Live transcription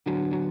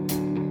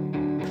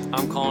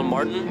I'm Colin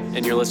Martin,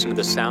 and you're listening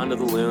to the Sound of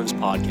the Loons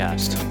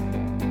podcast.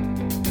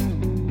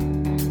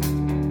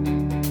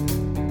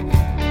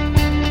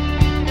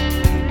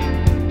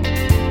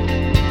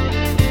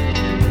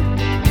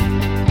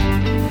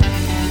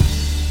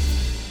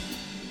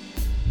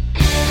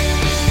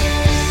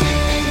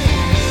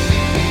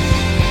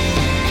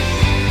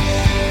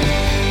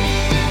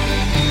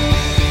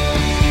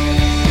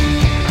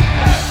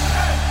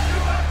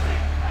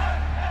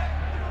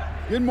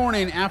 Good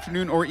morning,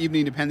 afternoon, or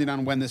evening, depending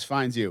on when this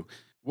finds you.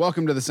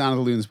 Welcome to the Sound of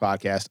the Loons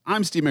podcast.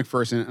 I'm Steve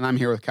McPherson, and I'm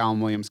here with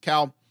Callum Williams.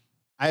 Cal,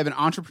 I have an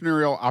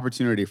entrepreneurial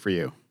opportunity for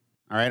you.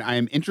 All right, I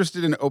am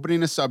interested in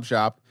opening a sub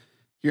shop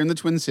here in the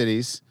Twin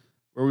Cities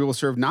where we will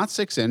serve not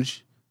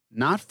 6-inch,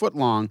 not foot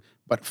long,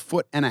 but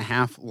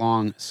 1.5 foot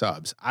long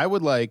subs. I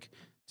would like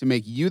to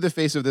make you the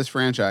face of this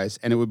franchise,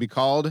 and it would be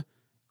called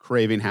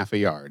Craving Half a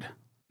Yard.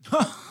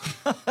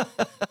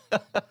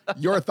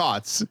 Your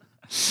thoughts?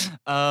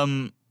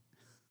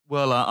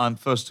 Well, I'm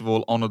first of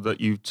all honoured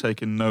that you've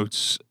taken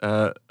notes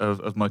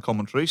of my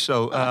commentary.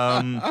 So,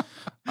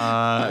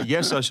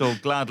 yes, I shall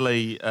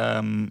gladly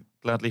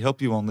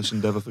help you on this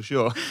endeavour for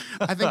sure.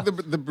 I think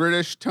the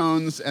British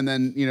tones and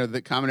then,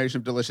 the combination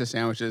of delicious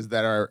sandwiches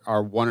that are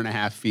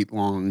 1.5 feet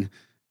long,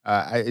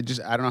 I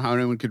don't know how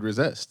anyone could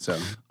resist. So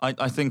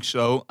I think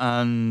so.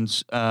 And,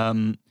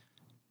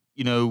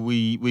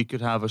 we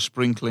could have a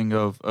sprinkling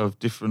of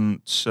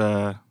different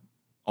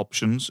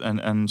options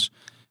and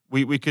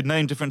we could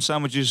name different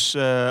sandwiches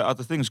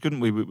other things, couldn't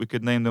we? We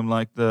could name them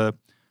like the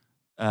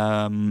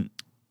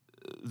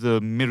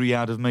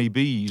myriad of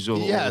maybes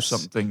or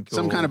something.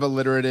 Some kind of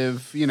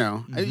alliterative,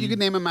 Mm-hmm. You could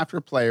name them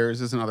after players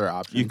is another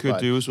option. You could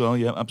do as well,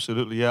 yeah,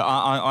 absolutely. Yeah,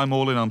 I'm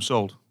all in, I'm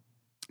sold.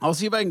 I'll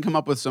see if I can come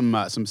up with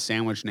some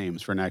sandwich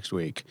names for next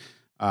week.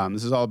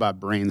 This is all about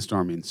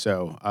brainstorming.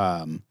 So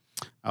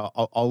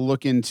I'll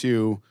look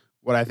into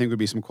what I think would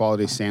be some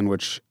quality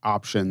sandwich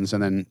options,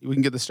 and then we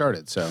can get this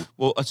started. So,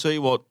 well, I'll tell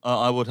you what,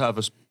 I would have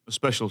a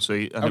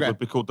specialty, and it would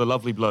be called the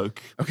Lovely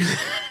Bloke. Okay.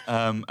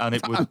 And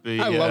it would be...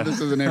 I love this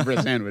as a name for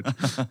a sandwich.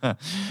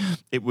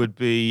 It would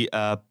be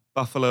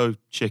buffalo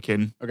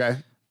chicken. Okay.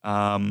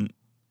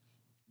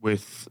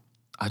 With,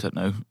 I don't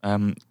know,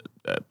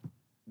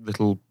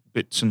 little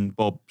bits and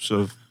bobs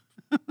of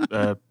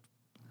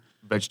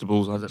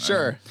vegetables, I don't know.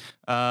 Sure.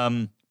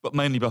 But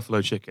mainly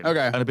buffalo chicken.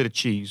 Okay. And a bit of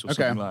cheese or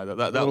something like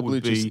that. That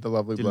would be the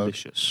lovely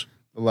delicious.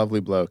 Bloke. The lovely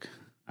bloke.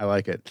 I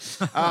like it.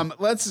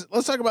 Let's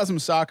talk about some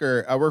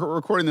soccer. We're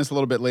recording this a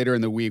little bit later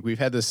in the week. We've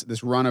had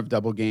this run of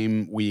double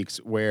game weeks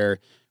where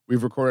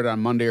we've recorded on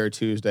Monday or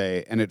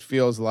Tuesday, and it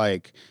feels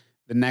like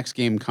the next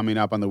game coming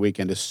up on the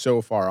weekend is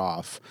so far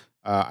off.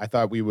 I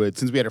thought we would,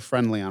 since we had a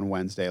friendly on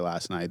Wednesday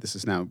last night, this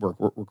is now, we're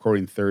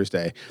recording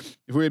Thursday.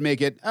 If we would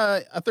make it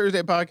a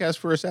Thursday podcast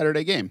for a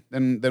Saturday game,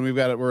 then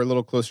we're a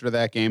little closer to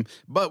that game.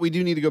 But we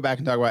do need to go back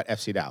and talk about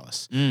FC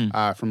Dallas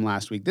from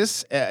last week.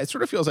 This, it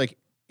sort of feels like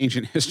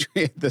ancient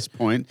history at this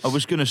point. I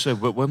was going to say,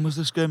 when was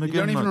this game again? You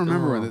don't even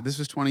remember when this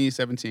was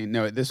 2017.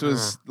 No, this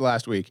was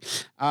last week.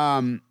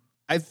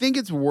 I think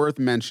it's worth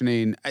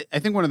mentioning. I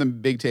think one of the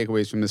big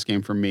takeaways from this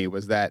game for me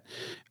was that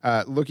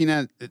looking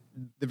at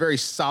the very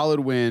solid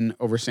win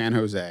over San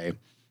Jose,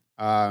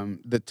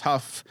 the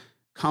tough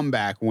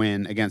comeback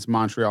win against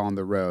Montreal on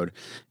the road.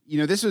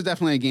 This was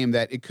definitely a game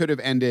that it could have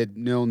ended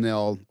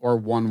 0-0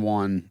 or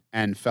 1-1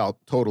 and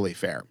felt totally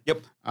fair.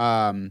 Yep.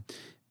 And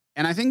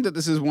I think that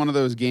this is one of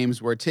those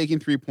games where taking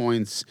 3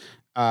 points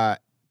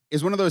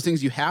is one of those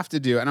things you have to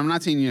do. And I'm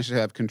not saying you should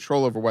have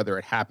control over whether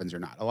it happens or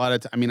not.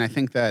 I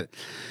think that,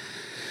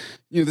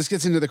 this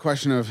gets into the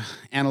question of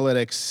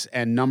analytics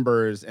and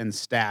numbers and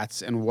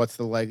stats and what's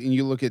the leg. And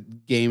you look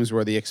at games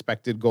where the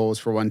expected goals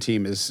for one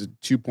team is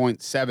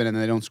 2.7 and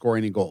they don't score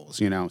any goals.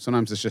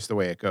 Sometimes it's just the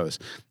way it goes.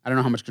 I don't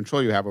know how much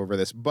control you have over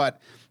this,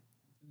 but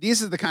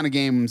these are the kind of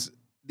games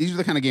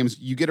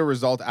you get a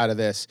result out of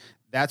this.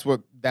 That's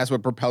what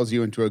propels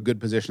you into a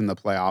good position in the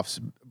playoffs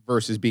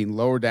versus being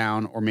lower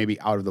down or maybe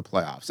out of the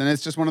playoffs. And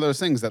it's just one of those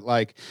things that,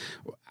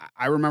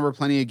 I remember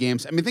plenty of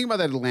games. I mean, think about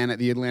the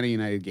Atlanta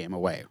United game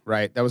away,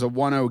 right? That was a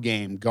 1-0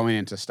 game going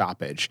into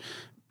stoppage.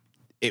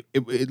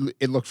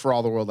 It looked for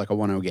all the world like a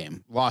 1-0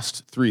 game.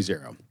 Lost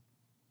 3-0.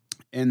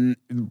 In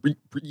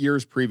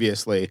years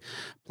previously,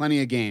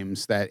 plenty of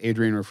games that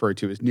Adrian referred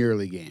to as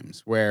nearly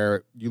games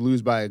where you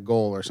lose by a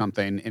goal or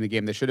something in a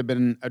game that should have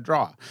been a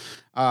draw.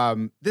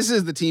 This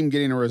is the team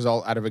getting a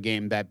result out of a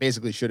game that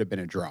basically should have been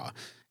a draw.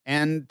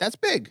 And that's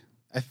big.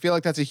 I feel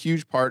like that's a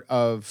huge part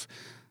of,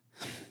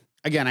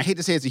 again, I hate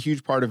to say it's a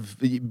huge part of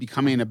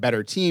becoming a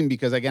better team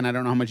because, again, I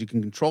don't know how much you can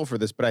control for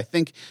this, but I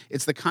think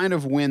it's the kind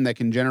of win that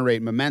can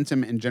generate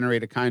momentum and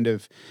generate a kind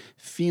of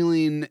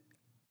feeling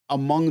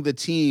among the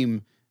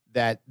team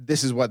that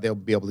this is what they'll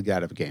be able to get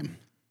out of a game.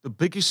 The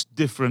biggest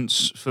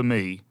difference for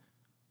me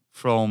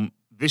from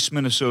this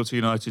Minnesota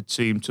United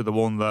team to the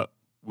one that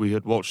we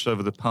had watched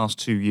over the past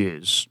 2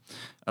 years,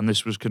 and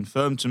this was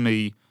confirmed to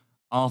me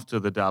after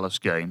the Dallas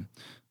game,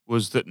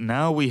 was that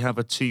now we have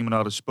a team at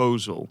our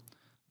disposal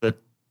that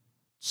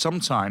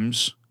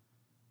sometimes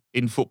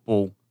in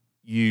football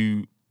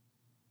you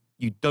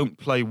don't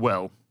play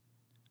well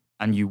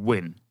and you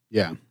win.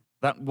 Yeah.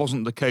 That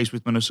wasn't the case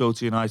with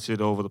Minnesota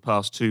United over the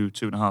past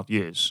 2.5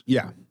 years.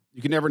 Yeah.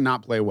 You can never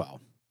not play well.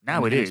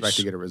 Now and it is. expect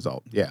to get a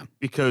result. Yeah.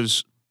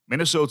 Because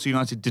Minnesota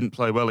United didn't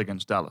play well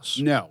against Dallas.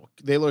 No,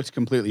 they looked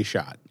completely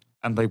shot.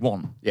 And they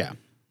won. Yeah.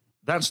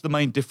 That's the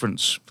main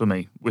difference for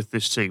me with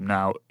this team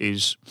now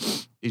is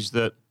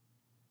that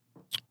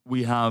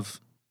we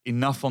have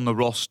enough on the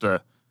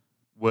roster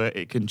where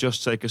it can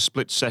just take a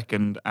split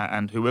second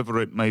and whoever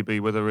it may be,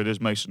 whether it is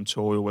Mason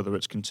Toy or whether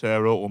it's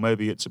Quintero or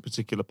maybe it's a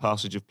particular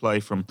passage of play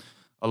from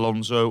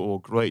Alonso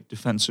or great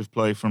defensive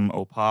play from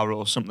Opara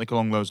or something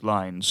along those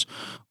lines,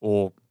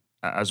 or,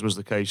 as was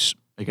the case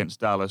against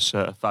Dallas,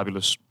 a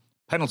fabulous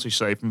penalty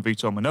save from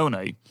Vito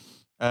Minone.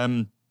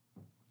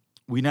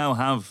 We now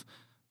have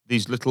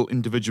these little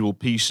individual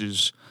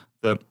pieces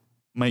that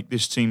make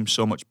this team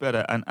so much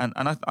better. And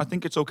I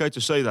think it's okay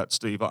to say that,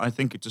 Steve. I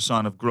think it's a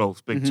sign of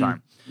growth, big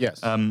time.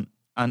 Yes. And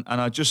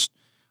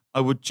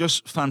I would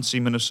just fancy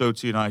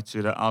Minnesota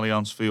United at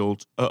Allianz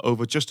Field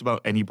over just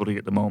about anybody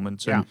at the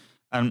moment.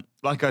 And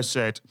like I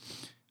said,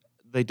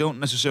 they don't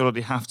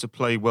necessarily have to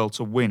play well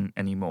to win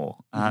anymore.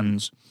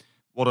 And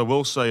what I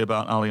will say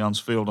about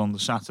Allianz Field on the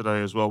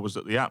Saturday as well was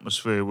that the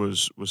atmosphere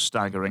was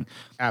staggering.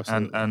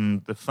 Absolutely.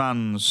 And the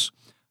fans,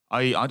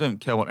 I don't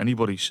care what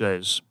anybody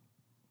says.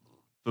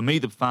 For me,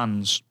 the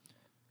fans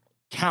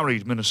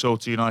carried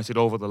Minnesota United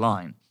over the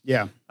line.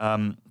 Yeah.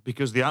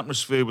 Because the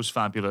atmosphere was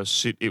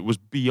fabulous. It was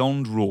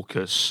beyond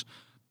raucous.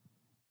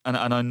 And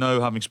I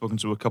know, having spoken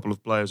to a couple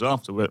of players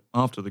after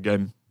the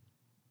game,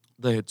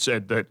 they had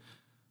said that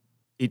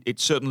it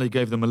certainly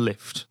gave them a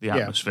lift, the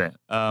atmosphere.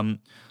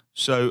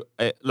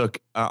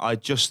 Look, I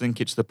just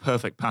think it's the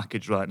perfect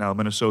package right now,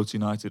 Minnesota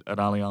United at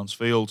Allianz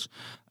Field.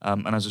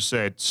 And as I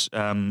said,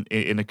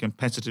 in a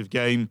competitive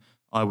game,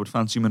 I would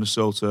fancy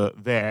Minnesota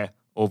there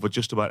over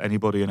just about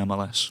anybody in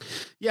MLS.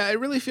 Yeah, it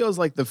really feels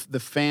like the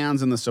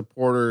fans and the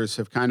supporters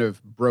have kind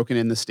of broken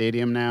in the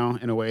stadium now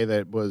in a way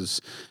that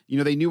was,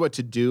 they knew what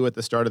to do at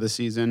the start of the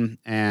season,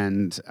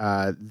 and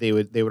they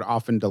would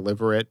often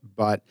deliver it.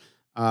 But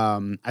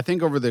I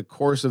think over the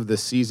course of the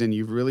season,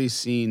 you've really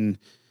seen,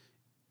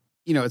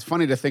 it's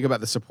funny to think about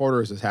the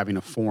supporters as having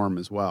a form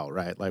as well,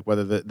 right? Like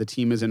whether the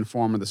team is in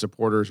form or the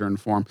supporters are in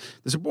form.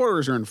 The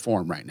supporters are in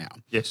form right now.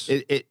 Yes.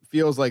 It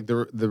feels like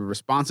the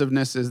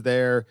responsiveness is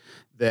there,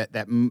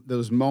 that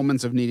those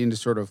moments of needing to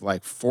sort of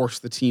like force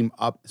the team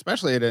up,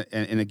 especially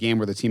in a game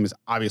where the team is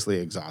obviously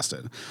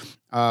exhausted.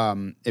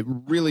 It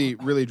really,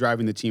 really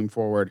driving the team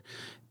forward.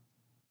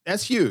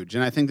 That's huge.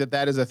 And I think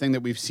that is a thing that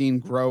we've seen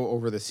grow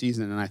over the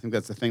season. And I think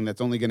that's the thing that's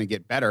only going to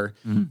get better.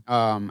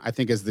 I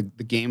think as the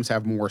games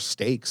have more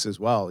stakes as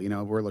well.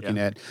 We're looking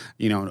at,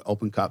 an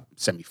Open Cup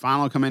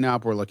semifinal coming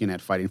up. We're looking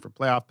at fighting for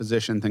playoff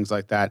position, things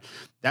like that.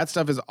 That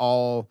stuff is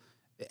all,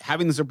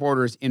 having the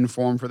supporters in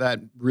form for that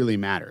really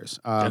matters.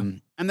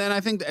 And then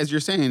I think, as you're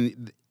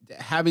saying,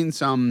 having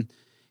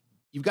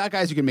you've got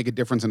guys who can make a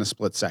difference in a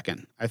split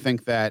second. I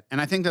think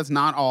that's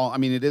not all. I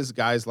mean, it is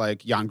guys like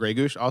Jan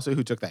Greguš also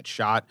who took that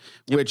shot,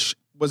 which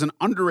was an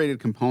underrated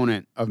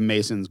component of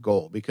Mason's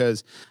goal.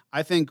 Because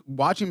I think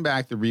watching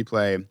back the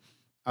replay,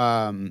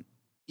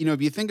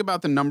 if you think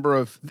about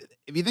if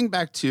you think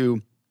back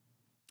to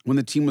when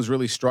the team was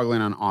really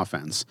struggling on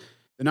offense,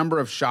 the number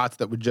of shots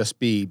that would just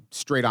be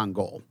straight on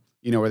goal,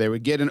 where they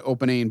would get an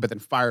opening, but then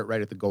fire it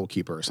right at the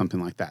goalkeeper or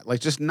something like that. Like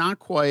just not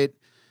quite.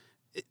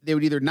 They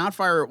would either not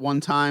fire at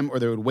one time or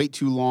they would wait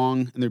too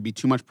long and there'd be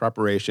too much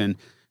preparation.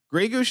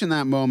 Greguš in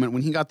that moment,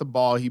 when he got the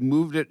ball, he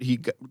moved it. He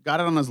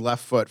got it on his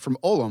left foot from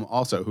Olam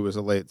also, who was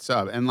a late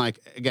sub. And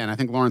again, I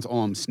think Lawrence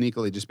Olam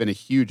sneakily just been a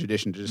huge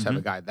addition to just have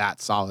a guy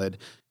that solid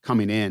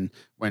coming in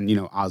when,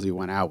 Ozzy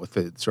went out with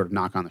the sort of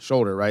knock on the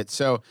shoulder, right?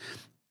 So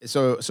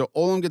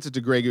Olam gets it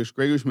to Greguš.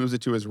 Greguš moves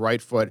it to his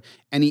right foot,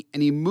 and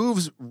he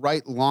moves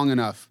right long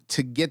enough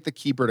to get the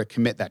keeper to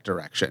commit that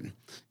direction,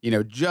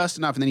 just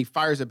enough, and then he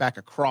fires it back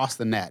across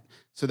the net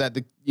so that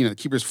the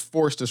keeper's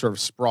forced to sort of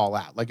sprawl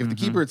out. Like if the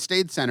keeper had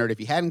stayed centered, if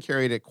he hadn't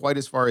carried it quite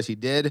as far as he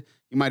did,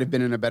 he might have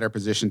been in a better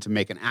position to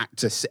make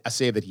a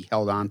save that he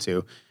held on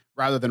to,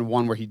 rather than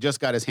one where he just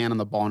got his hand on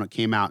the ball and it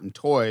came out, and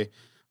Toy,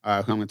 who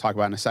I'm going to talk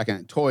about in a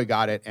second, Toy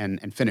got it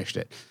and finished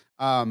it.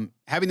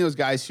 Having those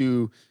guys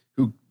who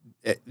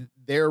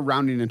they're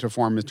rounding into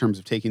form in terms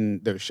of taking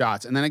those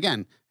shots. And then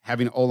again,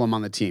 having Olam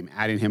on the team,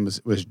 adding him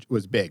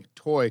was big.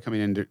 Toy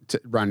coming into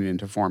rounding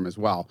into form as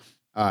well,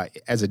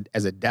 as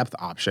a depth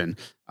option,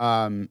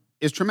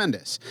 is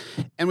tremendous.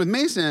 And with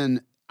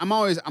Mason, I'm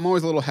always a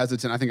little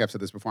hesitant. I think I've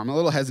said this before. I'm a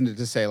little hesitant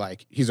to say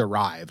like he's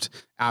arrived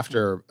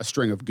after a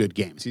string of good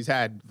games. He's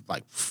had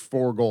like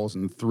 4 goals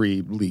in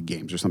 3 league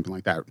games or something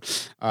like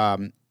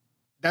that.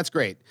 That's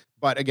great.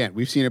 But again,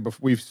 we've seen it before.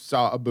 We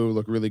saw Abu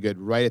look really good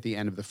right at the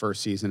end of the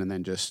first season, and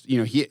then just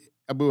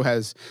Abu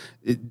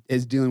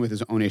is dealing with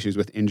his own issues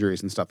with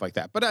injuries and stuff like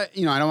that. But I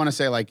don't want to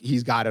say like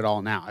he's got it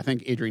all now. I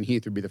think Adrian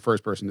Heath would be the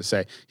first person to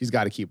say he's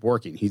got to keep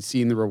working. He's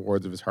seen the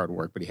rewards of his hard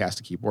work, but he has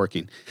to keep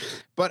working.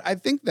 But I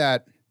think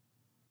that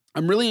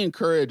I'm really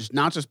encouraged,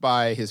 not just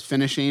by his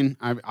finishing.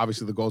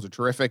 Obviously, the goals are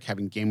terrific,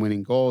 having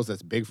game-winning goals.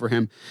 That's big for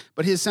him.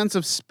 But his sense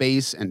of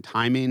space and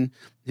timing,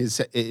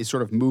 his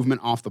sort of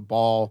movement off the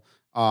ball,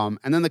 and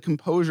then the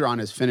composure on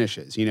his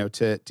finishes,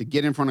 to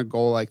get in front of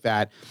goal like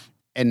that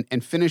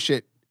and finish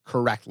it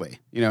correctly,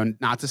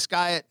 not to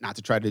sky it, not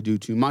to try to do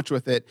too much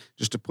with it,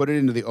 just to put it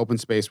into the open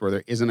space where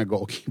there isn't a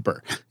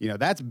goalkeeper.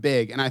 That's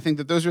big. And I think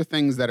that those are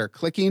things that are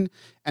clicking,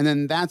 and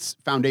then that's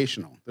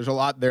foundational. There's a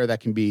lot there that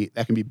can be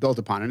built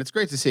upon. And it's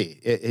great to see.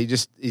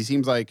 He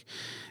seems like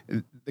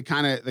the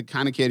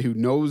kind of kid who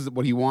knows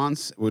what he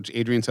wants, which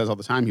Adrian says all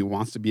the time. He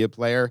wants to be a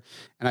player.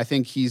 And I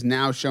think he's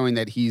now showing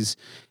that he's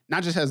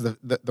not just has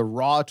the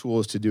raw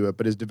tools to do it,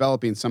 but is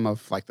developing some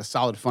of like the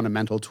solid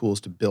fundamental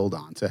tools to build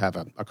on to have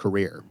a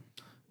career.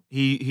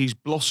 He's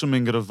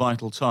blossoming at a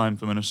vital time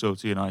for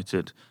Minnesota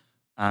United,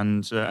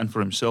 and for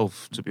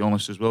himself, to be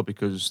honest, as well,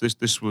 because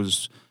this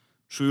was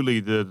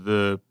truly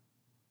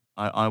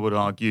I would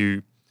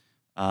argue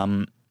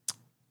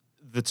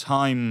the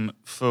time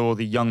for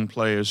the young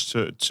players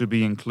to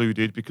be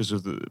included because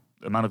of the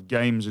amount of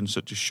games in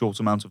such a short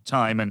amount of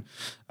time,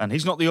 and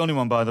he's not the only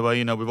one, by the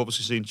way. We've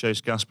obviously seen Chase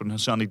Gasper and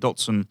Hassani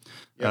Dotson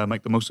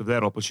make the most of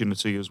their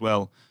opportunity as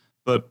well.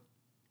 But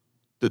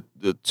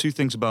the two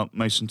things about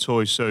Mason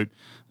Toye. So.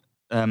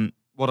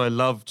 What I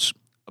loved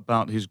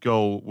about his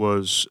goal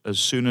was as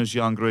soon as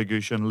Jan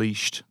Gregus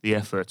unleashed the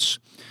efforts,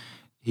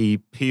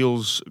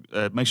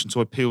 Mason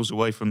Toye peels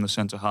away from the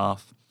centre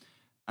half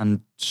and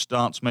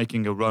starts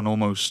making a run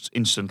almost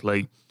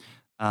instantly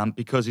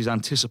because he's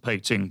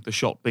anticipating the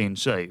shot being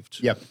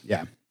saved. Yep,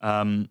 yeah.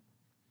 And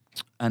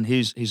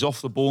his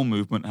off-the-ball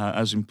movement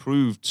has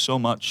improved so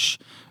much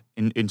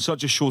in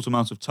such a short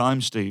amount of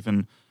time, Steve.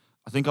 And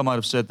I think I might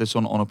have said this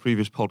on a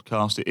previous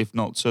podcast, if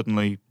not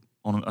certainly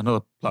on another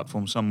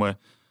platform somewhere.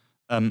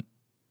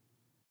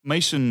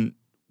 Mason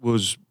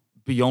was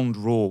beyond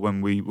raw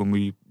when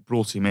we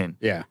brought him in.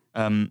 Yeah.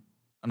 And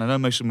I know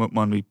Mason won't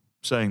mind me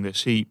saying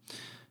this.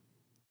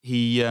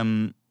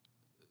 There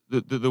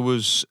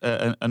was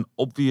an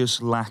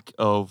obvious lack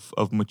of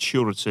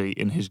maturity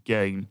in his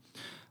game,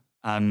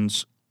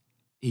 and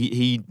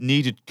he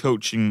needed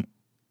coaching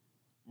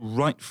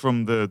right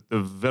from the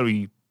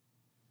very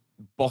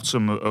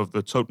bottom of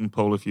the totem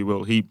pole, if you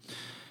will.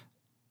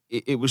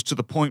 It was to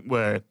the point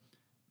where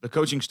the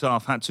coaching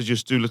staff had to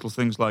just do little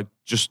things like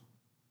just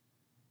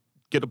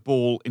get a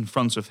ball in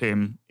front of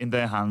him in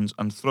their hands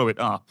and throw it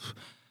up,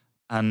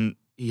 and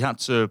he had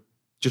to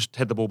just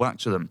head the ball back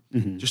to them.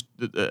 Mm-hmm. Just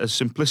as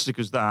simplistic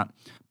as that.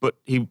 But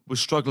he was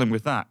struggling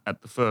with that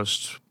at the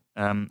first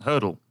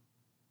hurdle,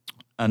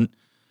 and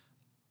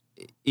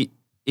it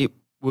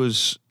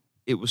was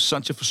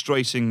such a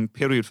frustrating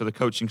period for the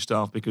coaching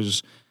staff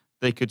because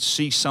they could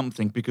see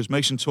something, because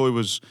Mason Toye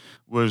was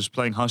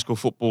playing high school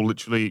football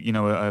literally,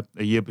 a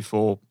year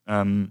before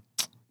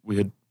we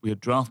had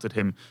drafted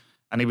him,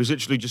 and he was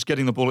literally just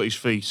getting the ball at his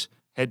feet,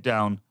 head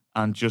down,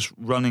 and just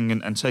running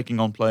and taking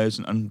on players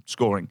and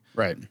scoring.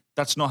 Right.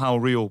 That's not how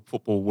real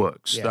football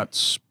works. Yeah.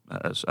 That's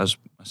as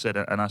I said,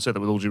 and I said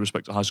that with all due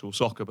respect to high school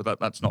soccer, but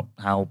that's not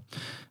how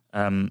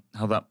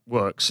that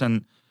works.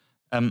 And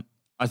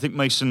I think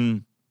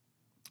Mason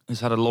has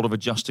had a lot of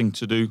adjusting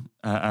to do,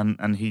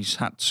 and he's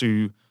had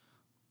to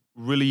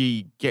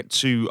really get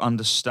to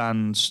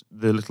understand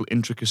the little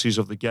intricacies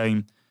of the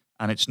game.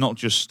 And it's not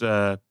just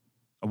a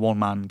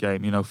one-man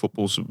game.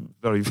 Football's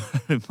very,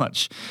 very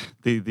much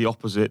the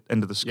opposite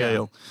end of the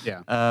scale.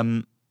 Yeah.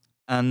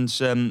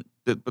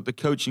 But the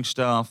coaching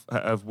staff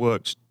have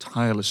worked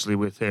tirelessly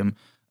with him.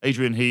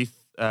 Adrian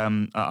Heath.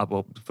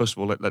 Well, first of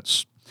all,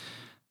 let's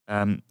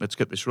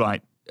get this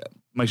right.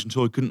 Mason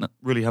Toye couldn't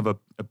really have a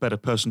better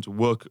person to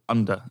work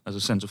under as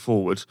a centre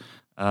forward.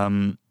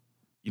 I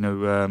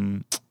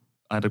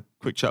had a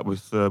quick chat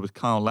with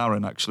Kyle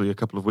Larin actually a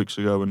couple of weeks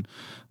ago, and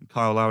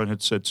Kyle Larin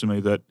had said to me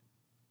that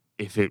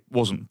if it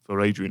wasn't for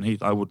Adrian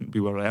Heath, I wouldn't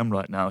be where I am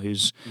right now.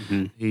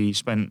 He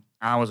spent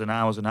hours and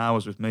hours and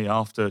hours with me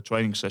after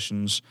training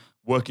sessions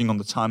working on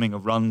the timing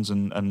of runs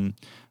and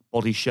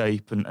body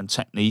shape and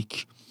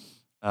technique.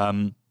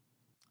 And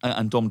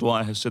Dom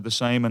Dwyer has said the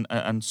same,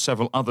 and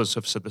several others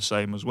have said the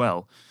same as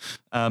well.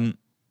 And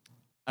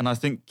I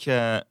think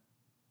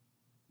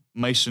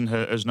Mason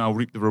has now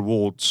reaped the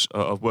rewards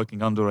of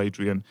working under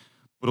Adrian,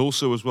 but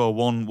also as well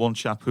one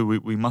chap who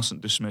we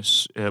mustn't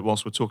dismiss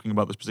whilst we're talking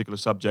about this particular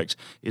subject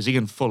is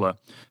Ian Fuller,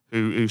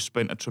 who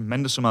spent a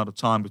tremendous amount of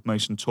time with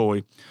Mason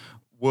Toye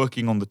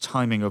working on the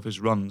timing of his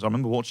runs. I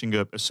remember watching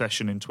a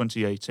session in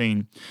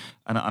 2018,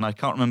 and I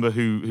can't remember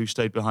who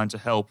stayed behind to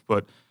help,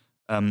 but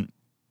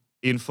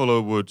Ian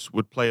Fuller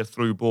would play a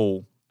through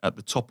ball at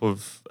the top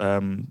of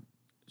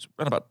it's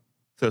around about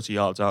 30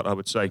 yards out, I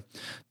would say,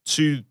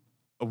 to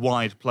a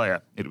wide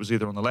player. It was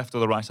either on the left or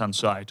the right-hand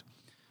side.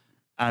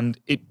 And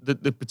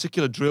the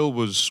particular drill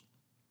was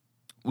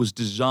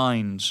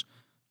designed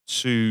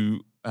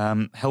to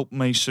help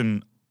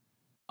Mason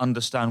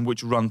understand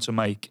which run to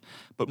make,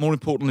 but more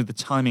importantly, the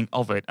timing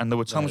of it. And there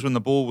were times when the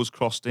ball was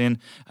crossed in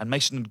and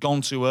Mason had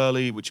gone too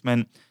early, which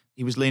meant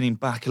he was leaning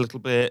back a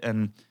little bit,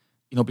 and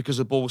because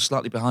the ball was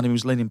slightly behind him, he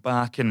was leaning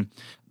back, and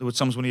there were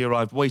times when he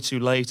arrived way too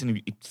late, and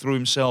he threw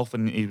himself,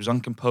 and he was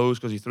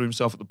uncomposed because he threw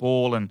himself at the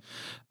ball, and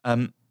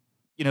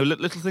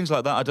little things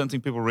like that. I don't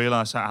think people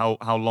realise how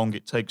long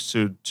it takes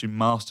to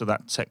master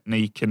that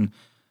technique, and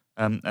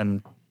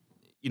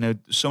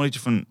so many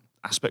different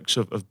aspects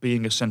of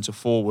being a centre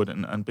forward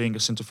and being a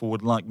centre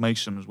forward like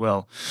Mason as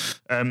well.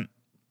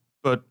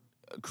 But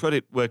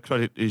credit where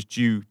credit is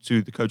due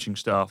to the coaching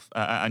staff,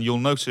 and you'll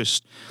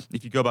notice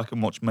if you go back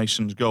and watch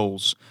Mason's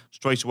goals,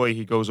 straight away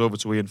he goes over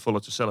to Ian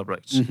Fuller to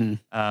celebrate. Mm-hmm.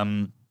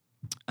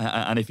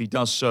 And if he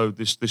does so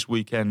this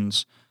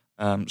weekend's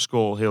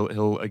score,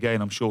 he'll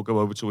again, I'm sure, go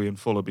over to Ian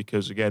Fuller,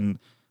 because again,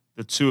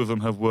 the two of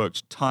them have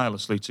worked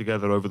tirelessly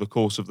together over the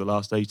course of the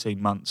last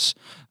 18 months,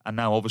 and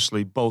now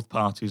obviously both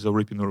parties are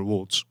reaping the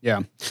rewards.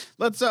 Yeah,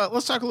 let's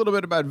talk a little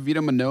bit about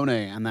Vito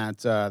Mannone and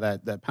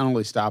that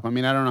penalty stop. I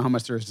mean, I don't know how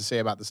much there is to say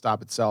about the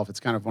stop itself. It's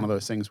kind of one of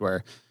those things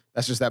where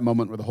that's just that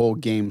moment where the whole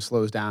game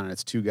slows down and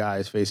it's two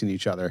guys facing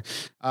each other.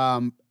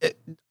 I'll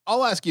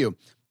ask you,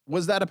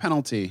 was that a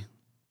penalty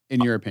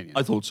in your opinion?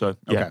 I thought so.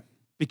 Yeah. Okay.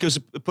 Because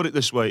put it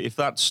this way, if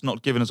that's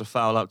not given as a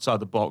foul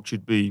outside the box,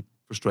 you'd be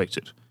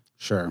frustrated.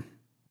 Sure.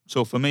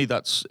 So for me,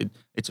 it's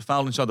a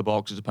foul inside the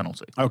box, it's a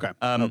penalty. Okay.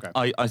 Okay.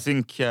 I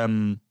think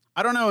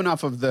I don't know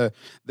enough of the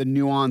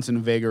nuance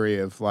and vagary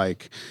of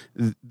like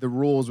the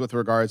rules with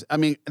regards. I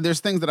mean, there's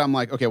things that I'm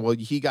like, okay, well,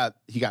 he got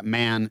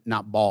man,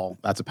 not ball.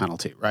 That's a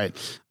penalty, right?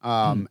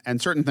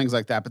 And certain things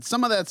like that. But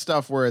some of that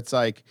stuff where it's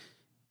like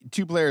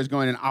two players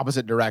going in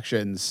opposite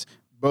directions,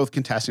 both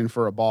contesting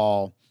for a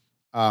ball.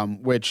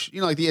 Which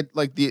like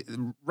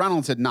the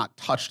Reynolds had not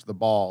touched the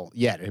ball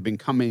yet; it had been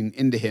coming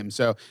into him.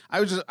 So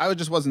I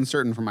just wasn't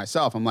certain for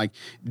myself. I'm like,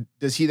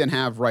 does he then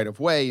have right of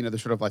way?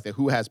 There's sort of like the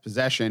who has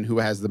possession, who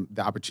has the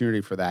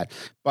opportunity for that.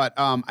 But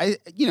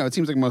it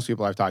seems like most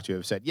people I've talked to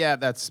have said, yeah,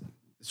 that's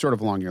sort of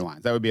along your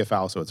lines. That would be a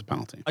foul, so it's a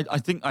penalty. I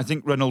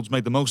think Reynolds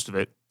made the most of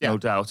it, no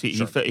doubt.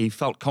 He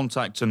felt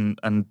contact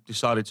and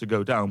decided to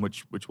go down,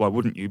 which why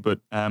wouldn't you?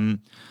 But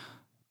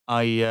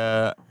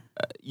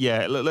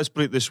let's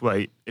put it this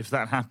way. If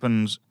that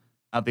happens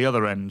at the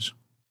other end,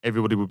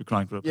 everybody would be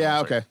crying for a penalty.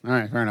 Yeah, okay. All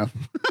right, fair enough.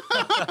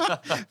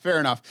 Fair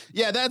enough.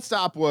 Yeah, that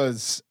stop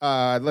was,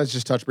 let's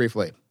just touch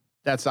briefly.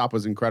 That stop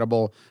was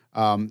incredible.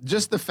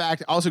 Just the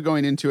fact, also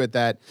going into it,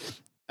 that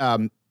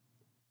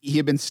he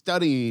had been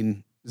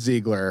studying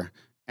Ziegler,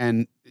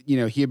 and,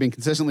 he had been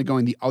consistently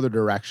going the other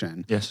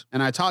direction. Yes.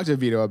 And I talked to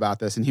Vito about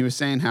this, and he was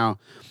saying how,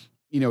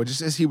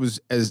 just as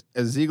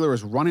Ziegler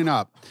was running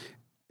up,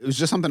 it was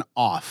just something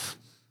off.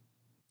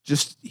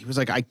 He was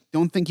like, I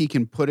don't think he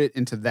can put it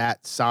into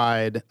that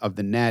side of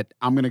the net.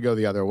 I'm going to go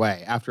the other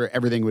way. After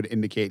everything would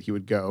indicate he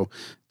would go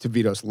to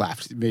Vito's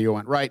left. Vito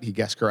went right. He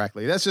guessed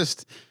correctly.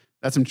 That's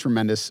some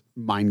tremendous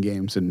mind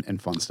games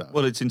and fun stuff.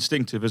 Well, it's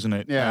instinctive, isn't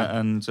it? Yeah.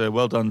 And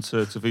well done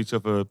to Vito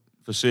for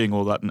seeing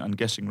all that and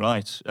guessing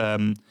right.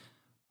 What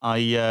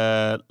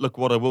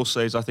I will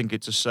say is I think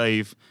it's a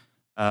save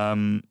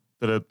that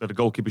a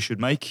goalkeeper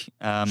should make.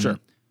 Sure.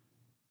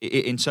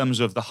 In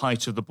terms of the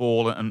height of the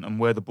ball and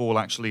where the ball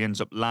actually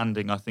ends up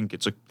landing, I think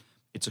it's a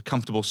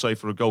comfortable save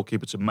for a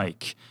goalkeeper to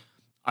make.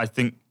 I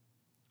think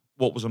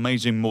what was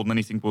amazing more than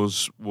anything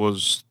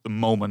was the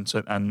moment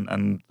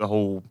and the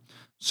whole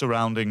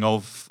surrounding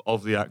of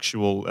the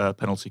actual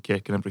penalty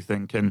kick and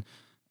everything.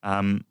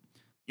 And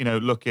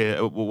look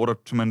at what a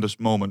tremendous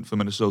moment for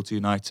Minnesota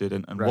United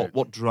and right.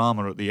 what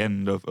drama at the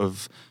end of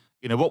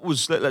what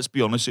was, let's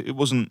be honest, it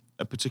wasn't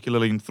a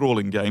particularly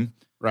enthralling game.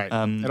 Right.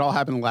 It all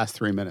happened in the last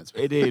 3 minutes.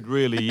 It did,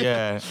 really,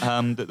 yeah.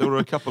 There were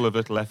a couple of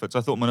little efforts.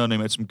 I thought Mannone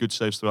made some good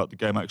saves throughout the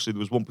game, actually. There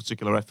was one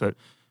particular effort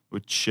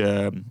which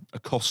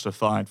Acosta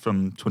fired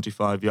from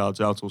 25 yards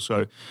out or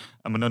so,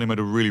 and Mannone made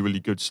a really, really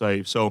good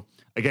save. So,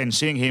 again,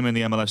 seeing him in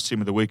the MLS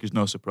Team of the Week is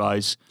no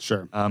surprise.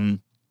 Sure.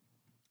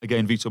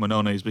 Again, Vito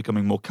Mannone is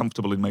becoming more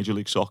comfortable in Major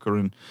League Soccer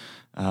and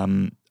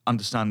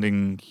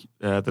understanding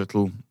the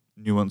little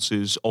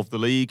nuances of the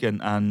league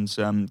and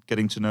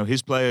getting to know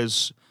his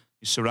players,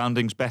 his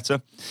surroundings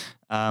better.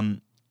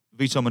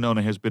 Vito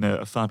Mannone has been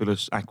a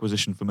fabulous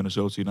acquisition for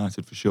Minnesota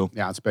United for sure.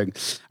 Yeah, it's big.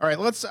 All right,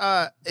 let's.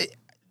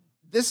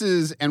 This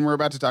is, and we're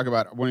about to talk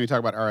about, when we talk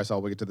about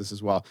RSL, we'll get to this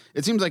as well.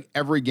 It seems like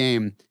every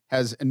game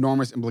has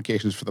enormous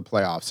implications for the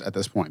playoffs at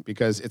this point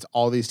because it's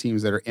all these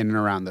teams that are in and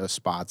around those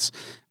spots.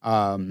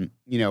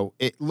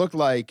 It looked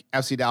like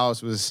FC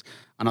Dallas was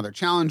another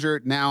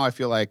challenger. Now I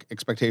feel like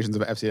expectations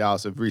of FC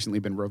Dallas have recently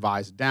been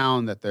revised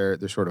down, that they're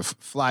sort of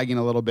flagging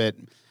a little bit,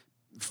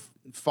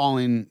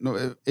 falling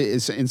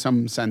is in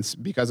some sense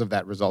because of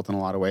that result in a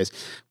lot of ways.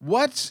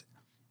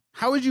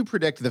 How would you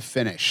predict the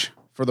finish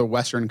for the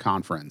Western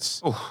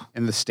Conference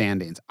in the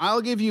standings? I'll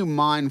give you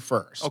mine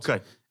first. Okay.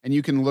 And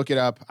you can look it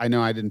up. I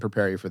know I didn't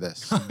prepare you for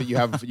this, but you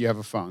have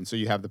a phone, so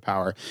you have the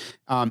power.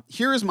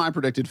 Here is my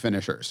predicted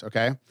finishers,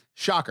 okay?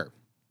 Shocker.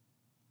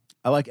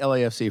 I like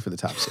LAFC for the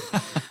top seed.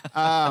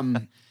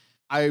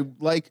 I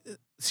like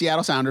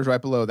Seattle Sounders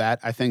right below that.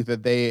 I think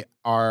that they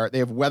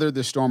have weathered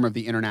the storm of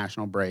the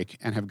international break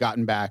and have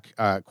gotten back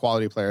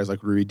quality players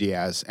like Rui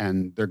Diaz,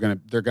 and they're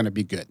gonna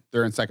be good.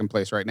 They're in second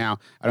place right now.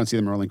 I don't see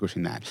them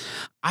relinquishing that.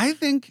 I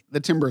think the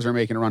Timbers are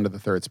making a run to the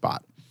third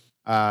spot.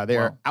 They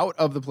are out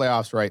of the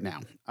playoffs right now.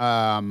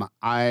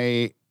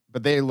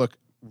 But they look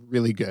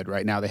really good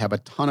right now. They have a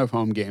ton of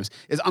home games.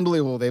 It's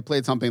unbelievable. They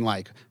played something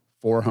like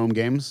 4 home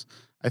games,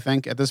 I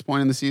think, at this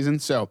point in the season.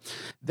 So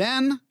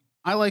then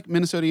I like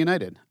Minnesota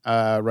United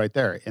right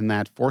there in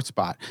that 4th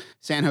spot.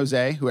 San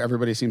Jose, who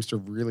everybody seems to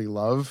really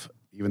love,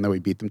 even though we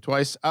beat them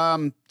twice.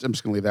 I'm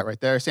just going to leave that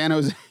right there. San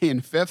Jose in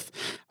 5th.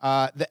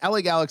 The LA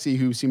Galaxy,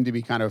 who seem to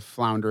be kind of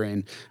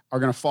floundering, are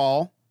going to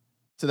fall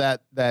to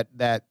that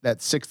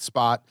 6th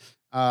spot.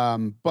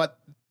 But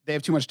they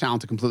have too much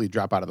talent to completely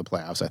drop out of the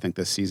playoffs, I think,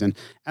 this season.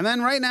 And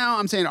then right now,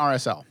 I'm saying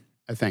RSL,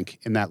 I think,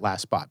 in that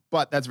last spot.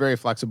 But that's very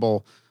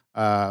flexible.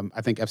 I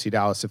think FC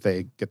Dallas, if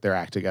they get their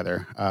act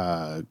together,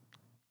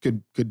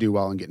 could do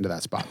well and get into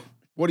that spot.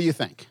 What do you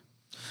think?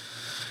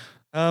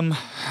 I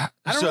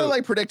don't really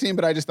like predicting,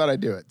 but I just thought I'd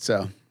do it.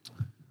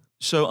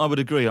 So I would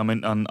agree. I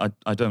mean, and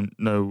I don't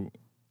know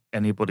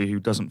anybody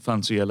who doesn't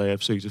fancy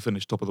LAFC to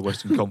finish top of the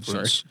Western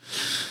Conference.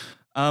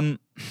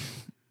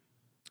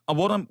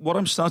 What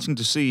I'm starting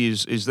to see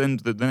is then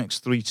the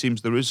next 3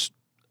 teams, there is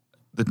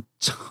the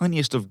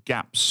tiniest of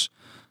gaps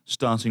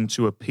starting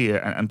to appear,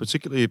 and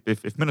particularly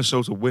if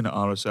Minnesota win at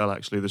RSL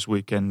actually this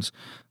weekend,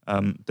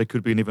 there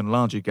could be an even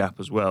larger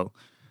gap as well.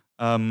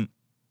 I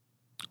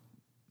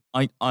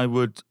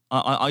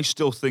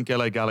still think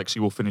LA Galaxy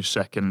will finish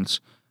second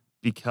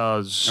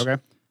because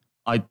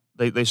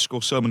they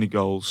score so many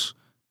goals.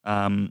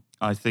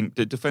 I think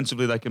that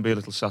defensively they can be a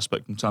little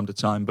suspect from time to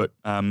time, but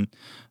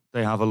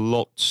they have a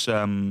lot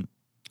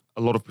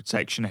of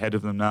protection ahead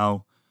of them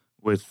now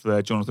with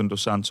Jonathan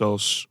Dos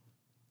Santos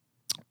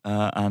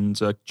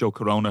and Joe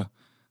Corona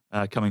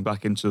coming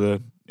back into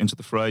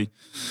the fray.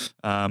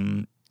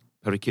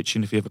 Perry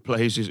Kitchen, if he ever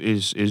plays,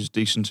 is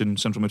decent in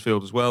central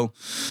midfield as well.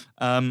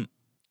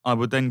 I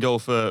would then go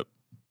for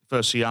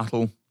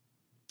Seattle.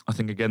 I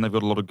think again they've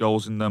got a lot of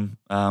goals in them.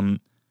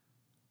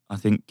 I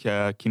think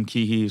Kim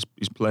Keehee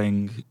is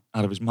playing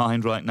out of his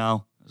mind right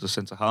now as a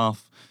centre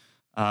half.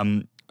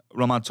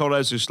 Roman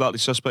Torres is slightly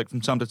suspect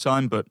from time to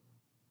time, but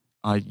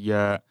I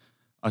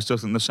still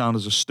think the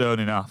Sounders are stern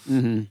enough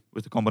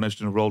with the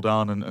combination of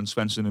Roldan and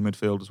Svensson in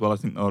midfield as well. I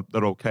think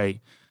they're okay.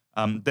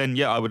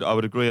 Then I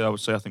would agree. I would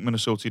say I think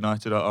Minnesota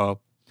United are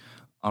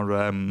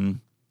a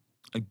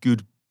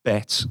good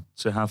bet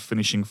to have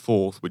finishing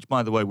 4th, which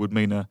by the way would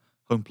mean a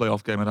home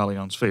playoff game at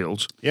Allianz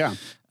Field. Yeah.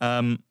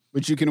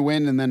 Which you can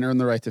win and then earn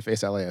the right to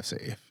face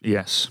LAFC.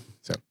 Yes.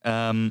 So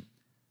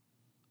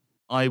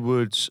I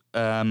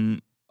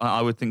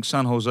would think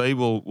San Jose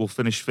will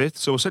finish 5th.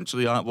 So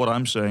essentially what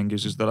I'm saying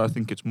is that I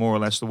think it's more or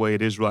less the way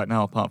it is right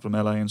now, apart from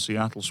LA and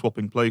Seattle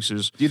swapping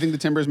places. Do you think the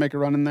Timbers make a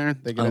run in there?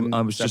 They get in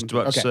I was just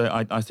about to say,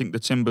 I think the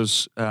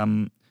Timbers,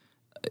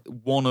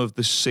 one of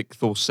the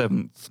 6th or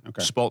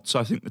 7th spots,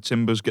 I think the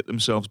Timbers get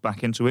themselves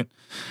back into it.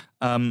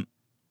 I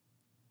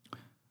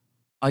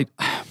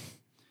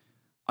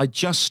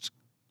just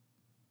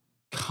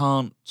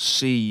can't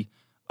see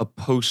a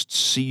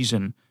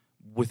post-season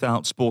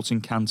without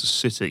Sporting Kansas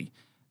City.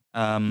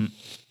 And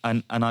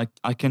I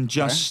can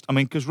just, I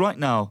mean, because right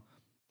now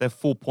they're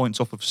 4 points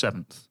off of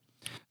 7th.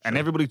 And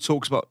everybody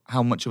talks about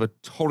how much of a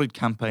torrid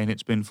campaign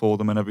it's been for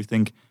them and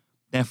everything.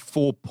 They're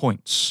 4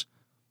 points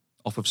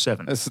off of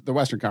 7th. The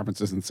Western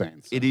Conference is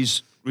insane. So. It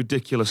is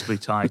ridiculously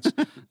tight.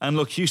 And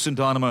look, Houston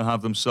Dynamo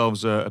have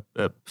themselves a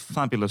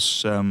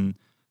fabulous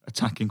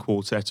attacking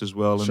quartet as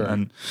well.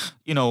 And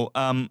you know,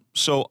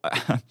 so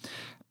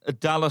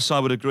Dallas, I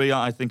would agree.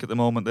 I think at the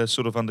moment they're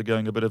sort of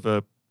undergoing a bit of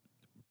a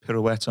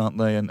pirouette, aren't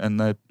they? And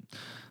they're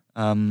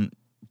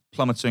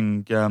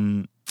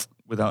plummeting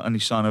without any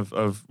sign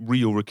of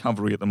real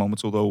recovery at the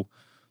moment, although,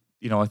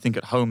 you know, I think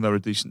at home they're a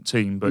decent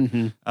team. But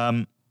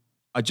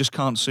I just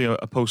can't see a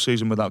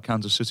postseason without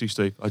Kansas City,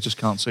 Steve. I just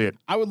can't see it.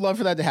 I would love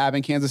for that to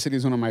happen. Kansas City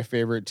is one of my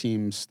favorite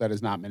teams that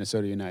is not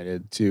Minnesota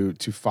United to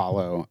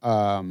follow.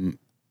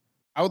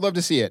 I would love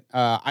to see it.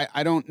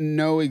 I don't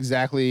know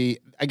exactly.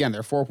 Again,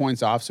 they're 4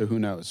 points off, so who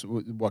knows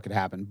what could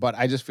happen. But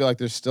I just feel like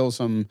there's still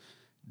some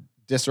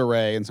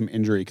disarray and some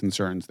injury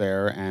concerns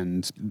there.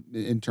 And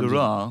in terms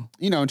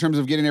in terms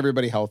of getting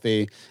everybody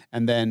healthy,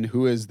 and then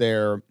who's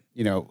their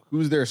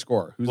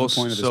scorer? Who's the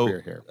point of the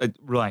spear here?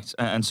 Right.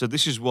 And so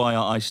this is why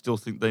I still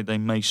think they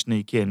may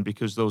sneak in,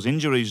 because those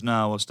injuries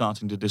now are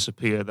starting to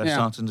disappear. They're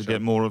starting to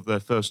get more of their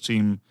first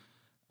team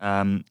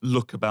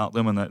look about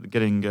them, and they're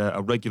getting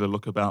a regular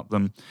look about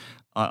them.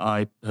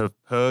 I have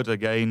heard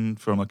again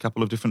from a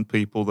couple of different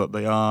people that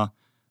they are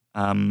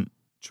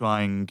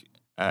trying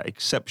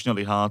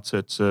exceptionally hard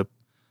to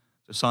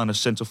sign a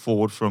centre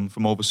forward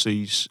from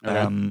overseas,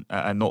 and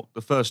not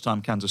the first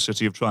time Kansas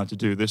City have tried to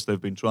do this.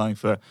 They've been trying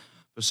for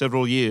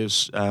several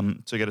years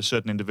to get a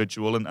certain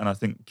individual, and I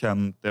think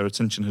their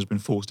attention has been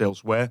forced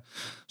elsewhere.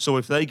 So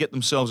if they get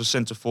themselves a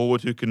centre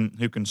forward who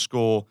can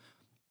score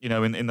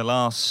in the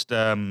last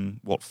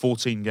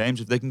 14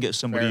 games, if they can get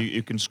somebody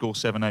who can score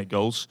 7-8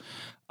 goals,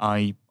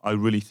 I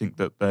really think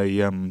that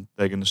they're going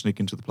to sneak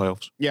into the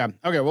playoffs. Yeah.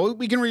 Okay. Well,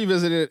 we can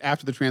revisit it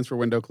after the transfer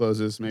window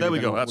closes. Maybe there we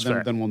go. That's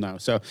fair. Then we'll know.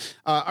 So,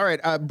 all right.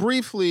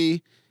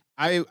 Briefly,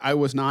 I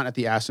was not at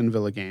the Aston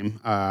Villa game.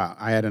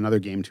 I had another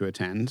game to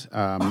attend.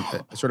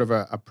 Sort of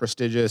a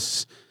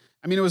prestigious.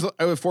 I mean,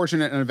 I was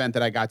fortunate an event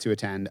that I got to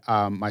attend.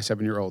 My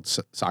 7-year-old's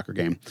soccer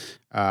game.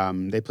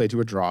 They played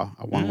to a draw,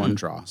 a 1-1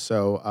 draw.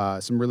 So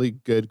some really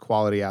good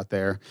quality out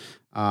there.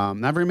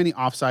 Not very many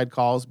offside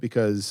calls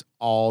because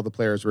all the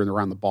players were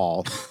around the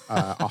ball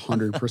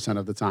 100%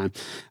 of the time.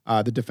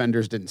 The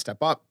defenders didn't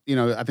step up.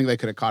 I think they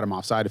could have caught him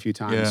offside a few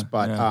times,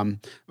 but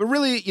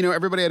really,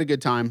 everybody had a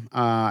good time.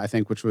 I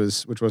think, which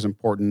was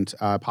important.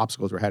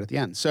 Popsicles were had at the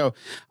end. So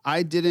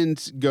I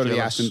didn't go to the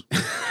Aston.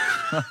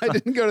 I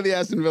didn't go to the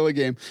Aston Villa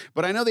game,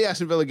 but I know the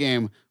Aston Villa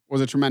game was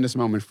a tremendous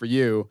moment for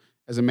you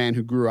as a man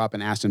who grew up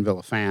an Aston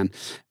Villa fan.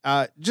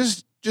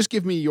 Just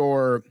give me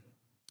your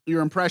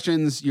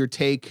impressions, your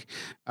take,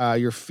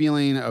 your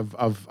feeling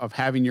of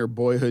having your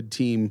boyhood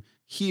team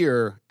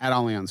here at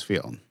Allianz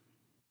Field.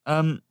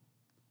 I've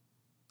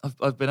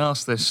been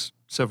asked this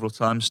several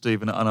times,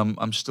 Stephen, and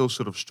I'm still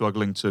sort of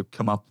struggling to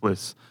come up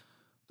with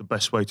the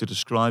best way to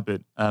describe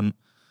it.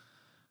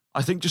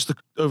 I think just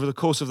over the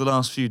course of the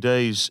last few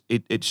days,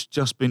 it's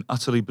just been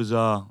utterly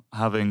bizarre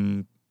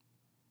having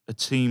a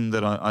team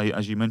that I,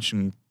 as you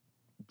mentioned,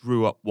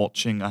 grew up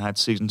watching. I had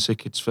season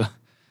tickets for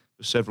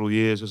several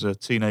years as a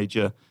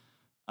teenager.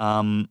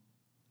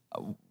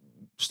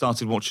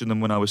 Started watching them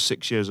when I was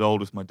 6 years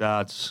old with my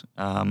dad.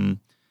 I've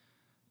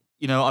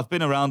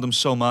been around them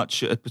so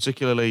much,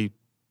 particularly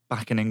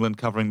back in England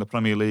covering the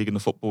Premier League and the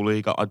Football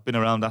League. I'd been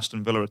around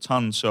Aston Villa a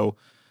ton, so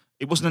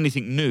it wasn't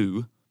anything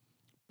new,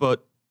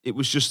 but it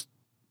was just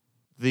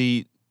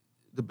the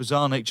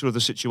bizarre nature of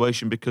the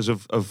situation because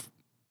of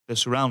their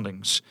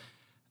surroundings.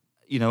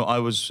 I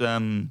was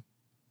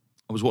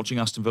watching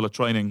Aston Villa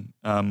training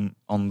on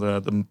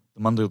the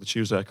Monday or the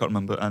Tuesday, I can't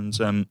remember,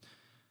 and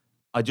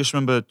I just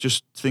remember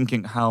just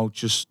thinking how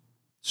just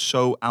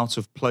so out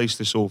of place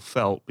this all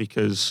felt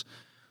because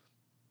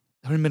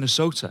they're in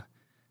Minnesota,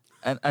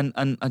 and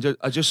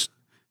I just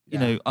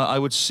I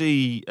would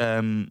see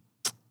I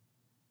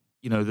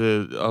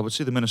would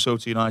see the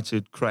Minnesota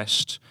United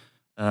crest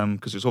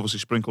because it's obviously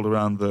sprinkled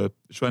around the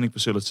training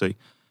facility,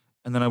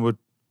 and then I would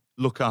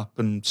look up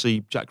and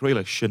see Jack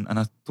Grealish, and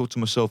I thought to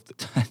myself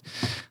that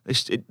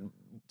it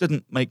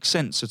didn't make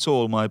sense at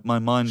all. My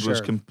mind was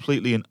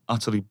completely and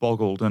utterly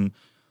boggled, and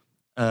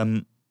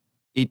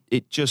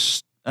it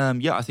just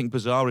I think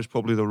bizarre is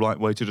probably the right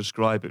way to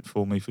describe it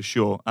for me for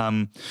sure.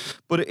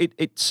 But it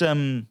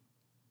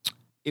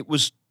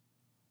was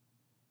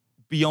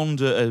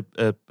beyond a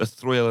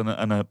thrill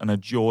and a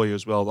joy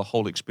as well, the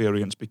whole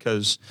experience,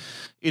 because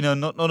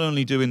not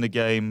only doing the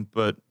game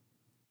but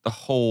the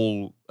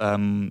whole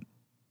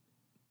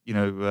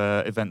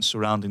events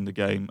surrounding the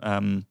game.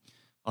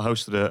 I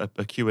hosted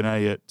a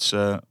Q&A at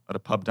a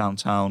pub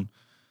downtown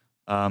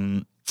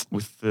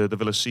with the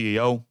Villa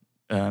CEO.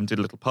 Did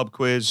a little pub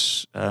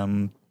quiz.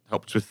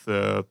 Helped with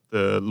the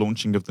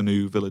launching of the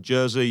new Villa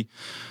jersey,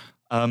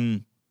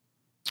 and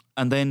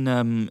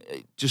then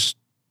just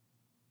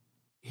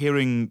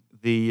hearing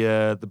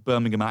the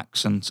Birmingham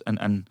accent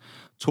and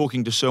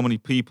talking to so many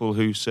people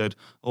who said,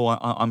 "Oh,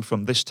 I'm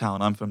from this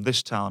town. I'm from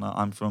this town.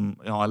 I'm from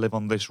I live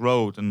on this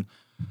road." And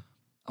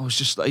I was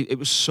just it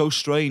was so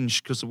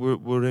strange because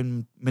we're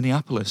in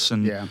Minneapolis,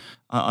 and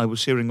I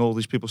was hearing all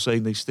these people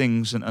saying these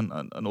things,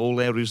 and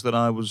all areas that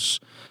I was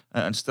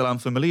and still am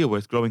familiar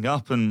with growing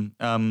up. And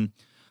I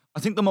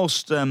think the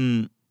most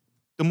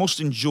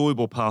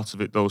enjoyable part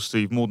of it, though,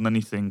 Steve, more than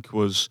anything,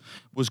 was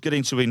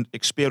getting to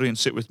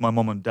experience it with my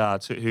mum and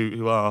dad,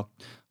 who are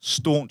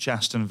staunch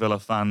Aston Villa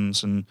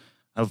fans and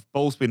have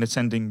both been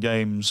attending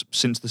games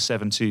since the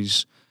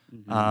 70s.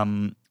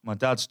 Mm-hmm. My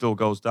dad still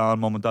goes down.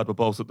 Mum and dad were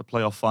both at the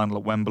playoff final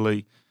at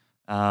Wembley.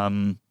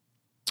 I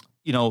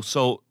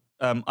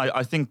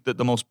think that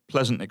the most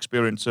pleasant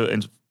experience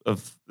of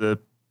the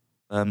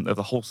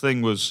whole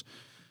thing was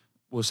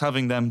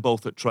having them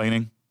both at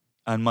training.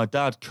 And my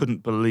dad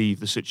couldn't believe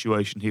the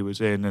situation he was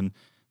in, and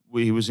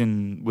he was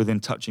within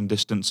touching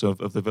distance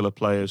of the Villa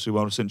players who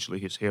are essentially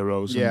his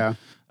heroes. Yeah.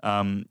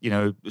 And,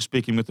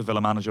 speaking with the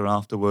Villa manager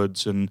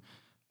afterwards, and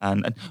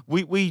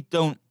we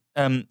don't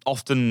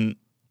often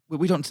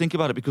we don't think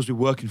about it because we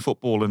work in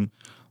football, and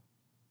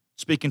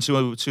speaking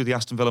to the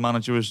Aston Villa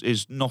manager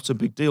is not a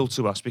big deal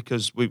to us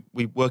because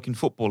we work in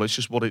football. It's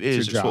just what it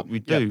is. It's what we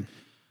do.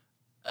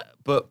 Yep.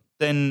 But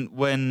then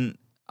when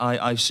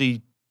I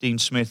see Dean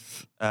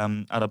Smith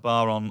at a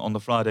bar on the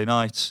Friday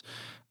night,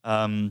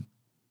 and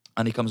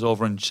he comes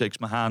over and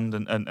shakes my hand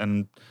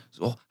and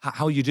oh,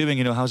 how are you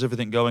doing? How's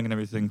everything going and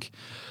everything?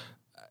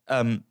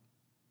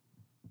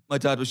 My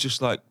dad was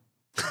just like,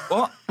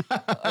 what?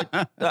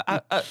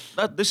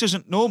 This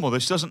isn't normal.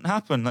 This doesn't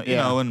happen.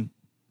 And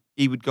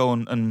he would go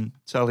and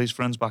tell his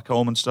friends back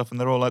home and stuff, and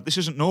they're all like, this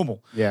isn't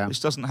normal. Yeah. This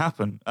doesn't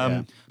happen.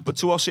 But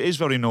to us, it is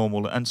very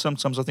normal. And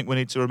sometimes I think we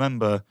need to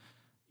remember,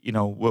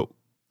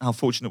 how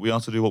fortunate we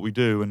are to do what we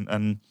do,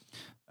 and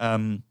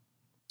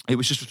it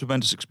was just a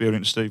tremendous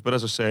experience, Steve. But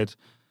as I said,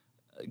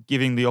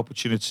 giving the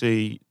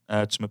opportunity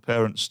to my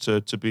parents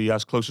to be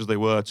as close as they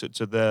were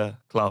to their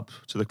club,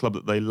 to the club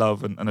that they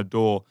love and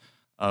adore,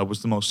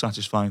 was the most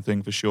satisfying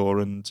thing for sure.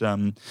 And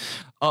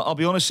I'll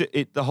be honest,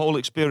 the whole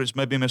experience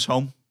made me miss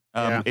home.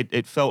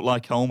 It felt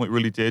like home. It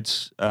really did.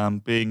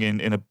 Being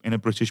in a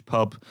British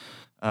pub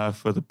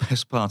for the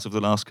best part of the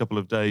last couple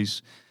of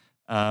days,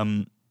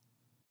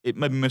 it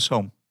made me miss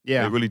home.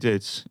 Yeah, it really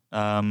did.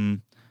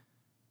 It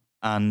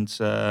made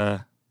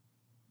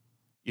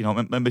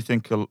me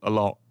think a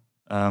lot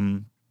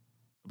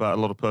about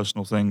a lot of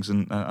personal things,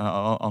 and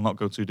I'll not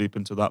go too deep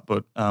into that.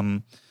 But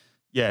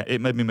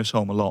it made me miss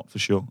home a lot for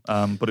sure.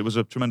 But it was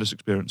a tremendous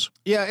experience.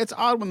 Yeah, it's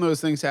odd when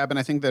those things happen.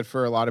 I think that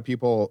for a lot of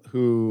people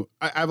who,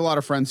 I have a lot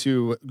of friends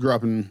who grew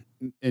up in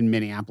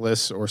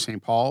Minneapolis or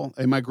St. Paul.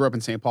 They might grow up in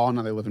St. Paul,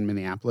 now they live in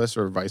Minneapolis,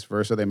 or vice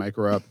versa. They might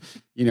grow up,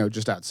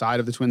 just outside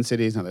of the Twin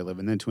Cities, now they live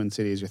in the Twin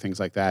Cities, or things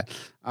like that.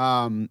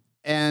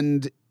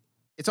 And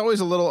it's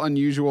always a little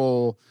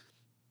unusual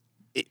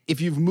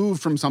if you've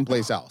moved from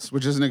someplace else,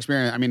 which is an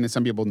experience. I mean,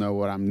 some people know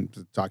what I'm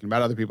talking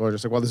about. Other people are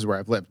just like, well, this is where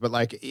I've lived. But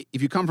like,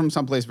 if you come from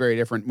someplace very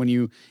different, when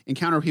you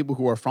encounter people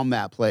who are from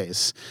that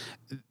place,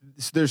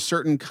 there's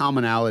certain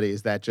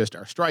commonalities that just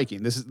are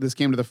striking. This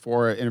came to the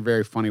fore in a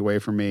very funny way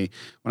for me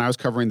when I was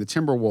covering the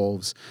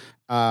Timberwolves.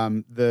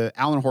 The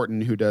Alan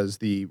Horton, who does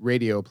the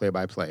radio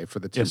play-by-play for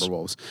the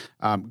Timberwolves,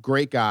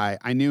 great guy.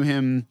 I knew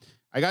him.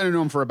 I got to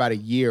know him for about a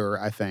year,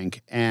 I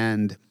think,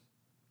 and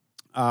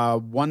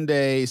one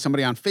day,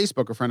 somebody on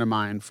Facebook, a friend of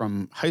mine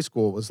from high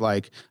school, was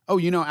like, "Oh,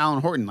 you know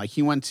Alan Horton? Like,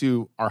 he went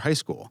to our high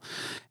school."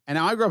 And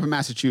now I grew up in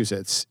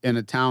Massachusetts, in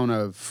a town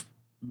of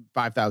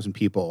 5,000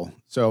 people.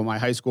 So my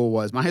high school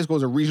was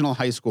a regional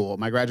high school.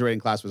 My graduating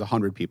class was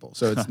 100 people.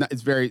 So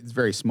it's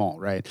very small,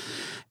 right?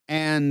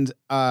 And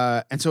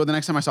so the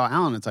next time I saw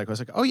Alan, I was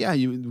like, "Oh yeah,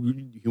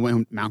 you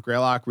went Mount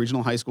Greylock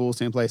Regional High School,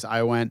 same place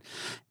I went."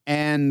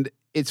 And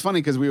it's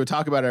funny because we would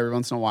talk about it every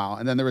once in a while.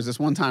 And then there was this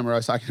one time where I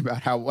was talking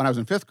about how when I was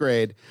in 5th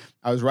grade,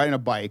 I was riding a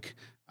bike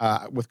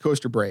with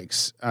coaster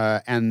brakes,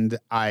 and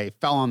I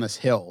fell on this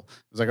hill.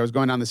 It was like I was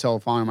going down this hill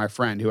following my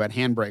friend who had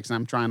handbrakes, and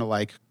I'm trying to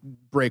like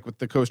brake with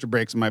the coaster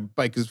brakes, and my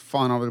bike is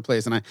falling all over the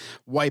place, and I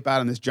wipe out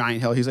on this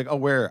giant hill. He's like, "Oh,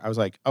 where?" I was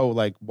like, "Oh,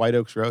 like White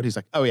Oaks Road." He's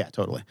like, "Oh yeah,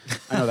 totally.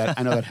 I know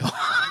that hill."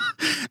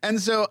 And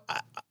so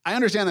I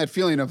understand that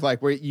feeling of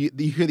like where you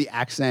hear the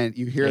accent,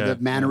 you hear the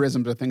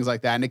mannerisms or things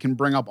like that, and it can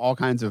bring up all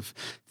kinds of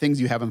things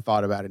you haven't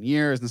thought about in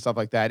years and stuff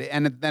like that.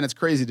 And then it's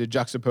crazy to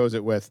juxtapose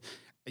it with,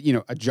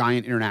 a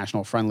giant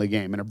international friendly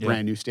game in a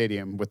brand new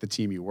stadium with the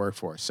team you work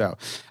for. So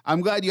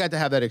I'm glad you got to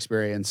have that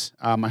experience.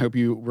 I hope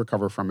you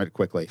recover from it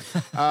quickly.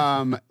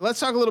 Let's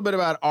talk a little bit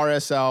about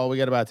RSL. We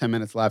got about 10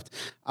 minutes left.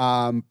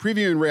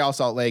 Previewing Real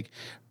Salt Lake.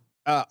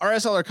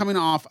 RSL are coming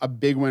off a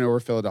big win over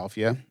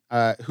Philadelphia,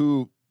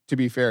 who, to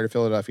be fair to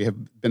Philadelphia,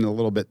 have been a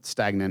little bit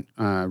stagnant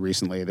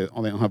recently. They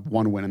only have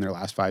one win in their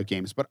last 5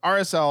 games. But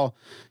RSL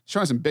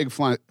showing some big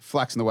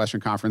flex in the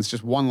Western Conference,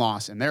 just one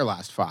loss in their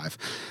last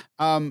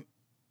 5.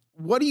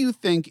 What do you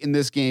think in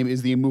this game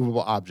is the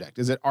immovable object?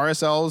 Is it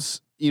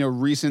RSL's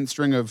recent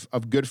string of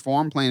good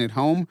form playing at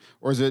home,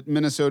 or is it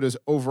Minnesota's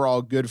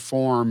overall good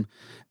form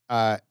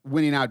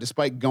winning out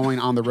despite going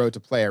on the road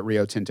to play at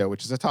Rio Tinto,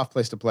 which is a tough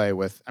place to play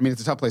with? I mean,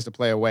 it's a tough place to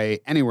play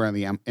away anywhere in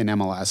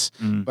MLS,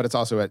 but it's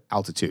also at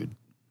altitude.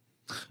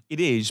 It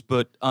is,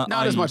 but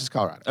not as much as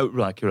Colorado. Oh,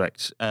 right,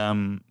 correct.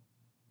 I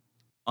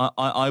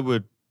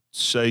would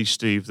say,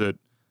 Steve, that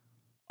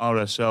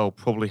RSL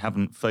probably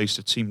haven't faced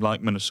a team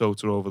like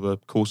Minnesota over the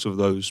course of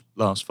those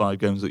last 5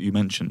 games that you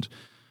mentioned.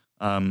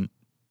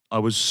 I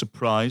was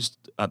surprised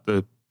at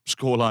the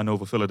scoreline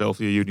over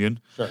Philadelphia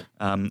Union. Sure.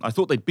 I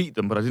thought they'd beat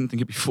them, but I didn't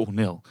think it'd be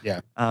 4-0. Yeah.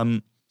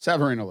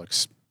 Savarino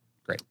looks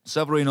great.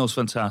 Savarino's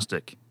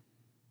fantastic,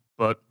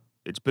 but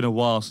it's been a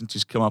while since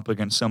he's come up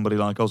against somebody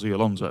like Ozzy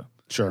Alonso.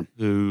 Sure.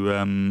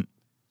 Who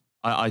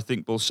I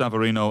think both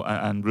Savarino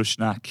and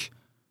Rusnak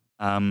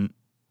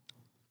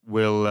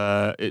will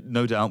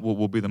no doubt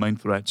will be the main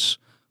threats.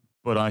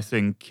 But I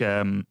think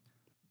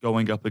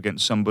going up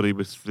against somebody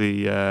with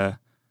the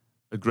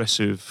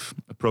aggressive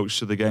approach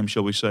to the game,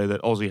 shall we say,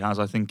 that Ozzy has,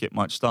 I think it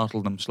might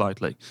startle them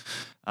slightly.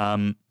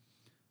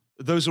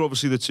 Those are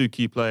obviously the 2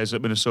 key players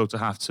that Minnesota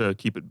have to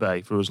keep at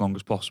bay for as long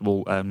as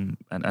possible, and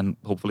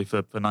hopefully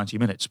for 90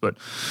 minutes. But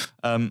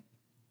I'm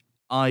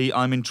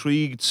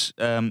intrigued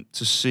to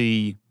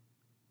see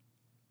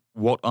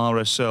what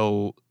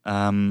RSL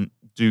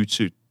do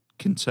to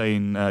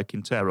contain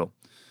Quintero.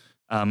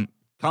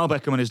 Carl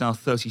Beckerman is now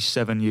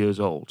 37 years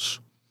old.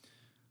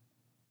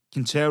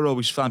 Quintero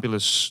is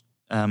fabulous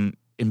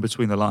in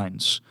between the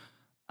lines,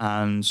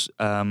 and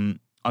I'm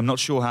not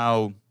sure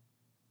how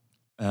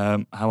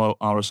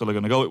RSL are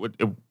going to go.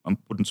 It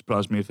wouldn't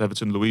surprise me if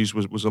Everton Luiz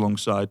was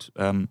alongside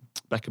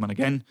Beckerman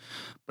again,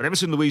 but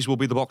Everton Luiz will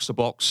be the box to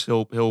box.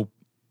 He'll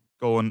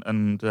go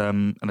and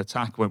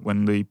attack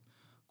when the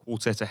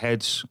quartet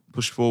ahead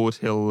push forward.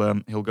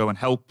 He'll go and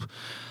help.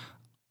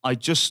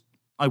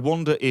 I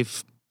wonder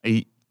if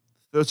a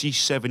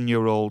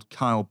 37-year-old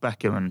Kyle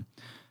Beckerman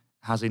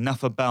has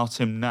enough about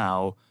him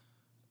now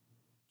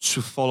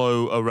to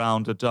follow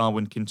around a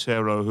Darwin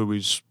Quintero who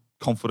is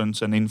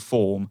confident and in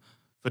form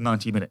for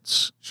 90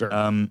 minutes. Sure.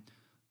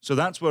 So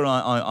that's where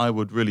I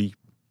would really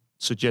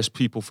suggest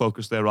people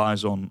focus their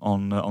eyes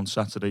on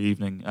Saturday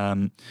evening.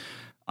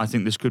 I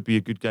think this could be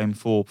a good game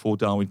for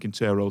Darwin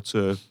Quintero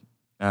to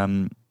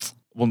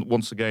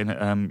once again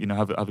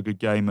have a good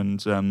game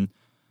and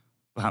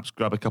perhaps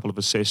grab a couple of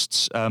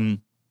assists.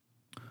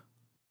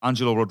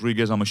 Angelo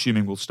Rodriguez, I'm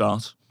assuming, will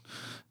start,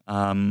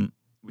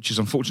 which is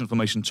unfortunate for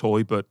Mason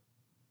Toye, but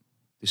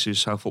this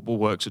is how football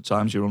works at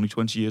times. You're only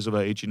 20 years of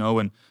age,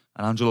 and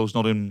Angelo's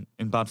not in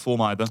bad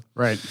form either.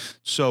 Right.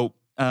 So,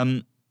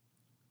 and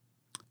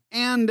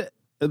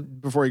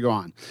before you go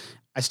on,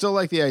 I still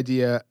like the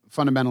idea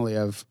fundamentally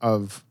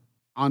of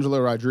Angelo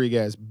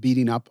Rodriguez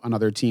beating up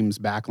another team's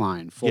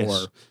backline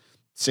for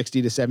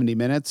 60 to 70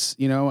 minutes,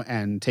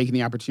 and taking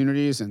the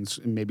opportunities and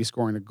maybe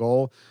scoring a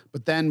goal.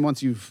 But then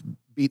once you've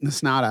beaten the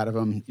snot out of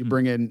him, you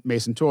bring in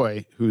Mason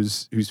Toye,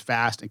 who's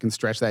fast and can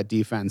stretch that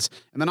defense,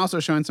 and then also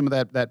showing some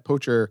of that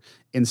poacher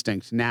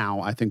instinct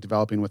now, I think,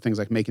 developing with things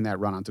like making that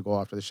run onto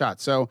goal after the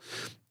shot. So,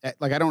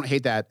 I don't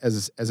hate that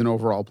as an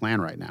overall plan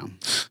right now.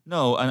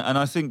 No, and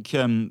I think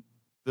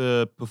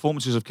the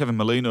performances of Kevin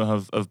Molino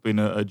have been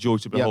a joy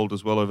to behold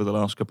as well over the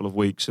last couple of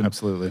weeks. And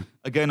absolutely.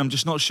 Again, I'm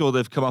just not sure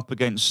they've come up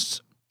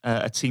against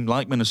a team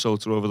like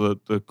Minnesota over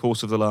the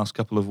course of the last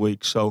couple of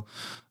weeks. So,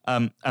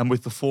 and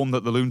with the form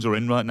that the Loons are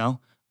in right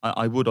now,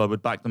 I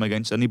would back them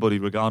against anybody,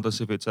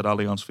 regardless if it's at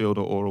Allianz Field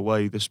or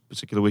away this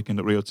particular weekend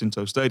at Rio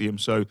Tinto Stadium.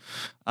 So,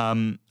 I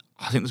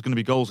think there's going to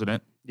be goals in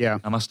it. Yeah,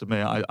 I must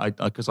admit,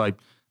 because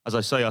as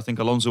I say, I think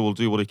Alonso will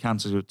do what he can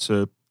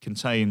to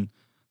contain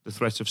the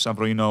threat of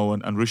Savarino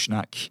and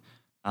Rusnak,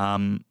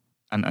 and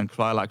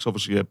Krylak's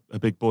obviously a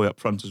big boy up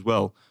front as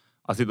well.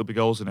 I think there'll be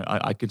goals in it.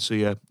 I could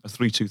see a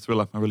 3-2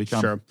 thriller. I really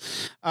can. Sure.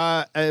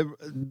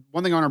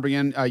 One thing I want to bring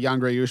in, Jan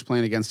Gregus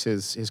playing against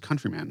his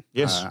countryman,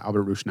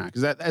 Albert Rusnak.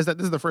 This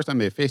is the first time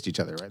they've faced each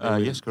other,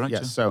 right? Yes, correct.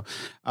 Yes. Yeah.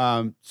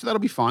 So that'll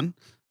be fun.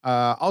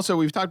 Also,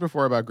 we've talked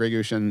before about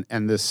Gregus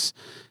and this,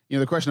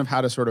 the question of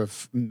how to sort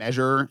of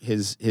measure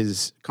his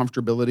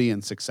comfortability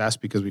and success,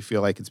 because we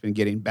feel like it's been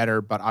getting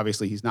better, but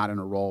obviously he's not in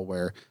a role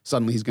where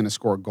suddenly he's going to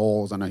score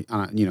goals on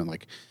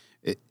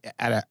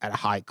at a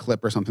high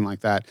clip or something like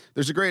that.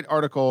 There's a great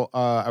article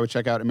I would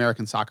check out,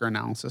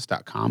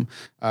 AmericanSoccerAnalysis.com,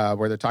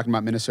 where they're talking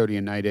about Minnesota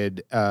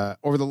United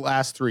over the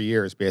last 3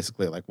 years,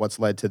 basically, like what's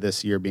led to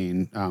this year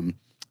being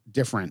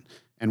different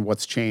and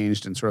what's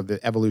changed and sort of the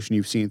evolution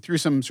you've seen through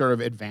some sort of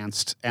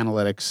advanced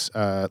analytics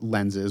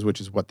lenses, which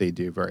is what they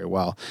do very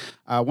well.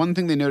 One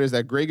thing they note is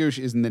that Gregus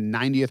is in the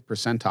 90th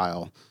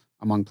percentile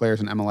among players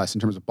in MLS in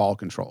terms of ball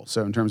control.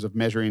 So in terms of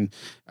measuring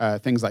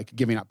things like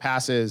giving up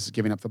passes,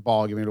 giving up the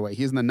ball, giving it away,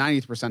 he's in the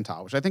 90th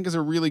percentile, which I think is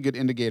a really good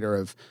indicator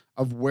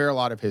of where a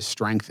lot of his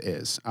strength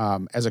is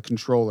as a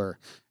controller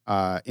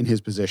in his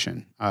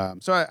position.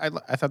 So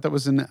I thought that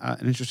was an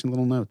interesting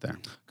little note there.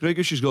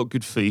 Gregus has got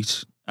good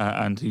feet,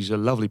 and he's a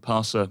lovely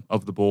passer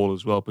of the ball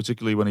as well,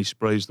 particularly when he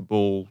sprays the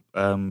ball,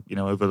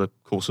 over the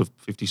course of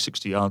 50,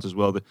 60 yards as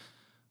well.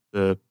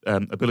 The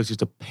ability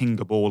to ping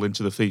a ball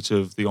into the feet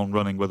of the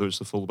on-running, whether it's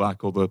the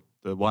fullback or the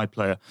wide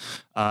player.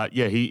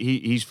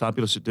 He's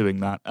fabulous at doing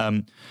that.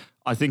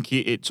 I think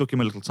it took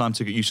him a little time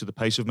to get used to the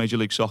pace of Major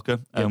League Soccer,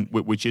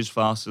 which is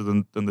faster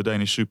than the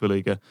Danish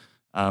Superliga.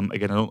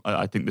 Again,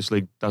 I think this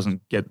league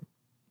doesn't get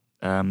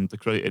the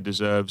credit it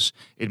deserves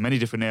in many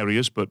different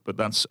areas, but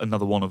that's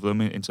another one of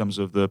them in terms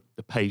of the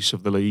pace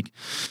of the league.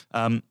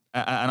 And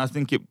I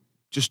think it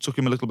just took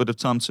him a little bit of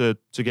time to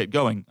get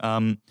going.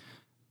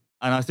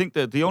 And I think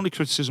that the only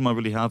criticism I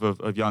really have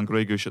of Jan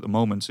Gregus at the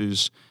moment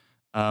is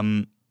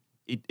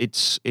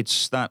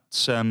it's that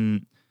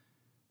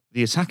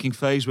the attacking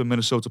phase when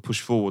Minnesota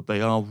push forward,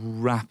 they are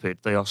rapid,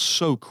 they are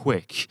so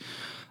quick.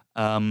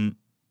 And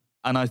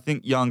I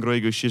think Jan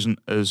Gregus isn't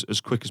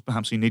as quick as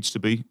perhaps he needs to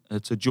be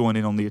to join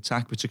in on the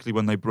attack, particularly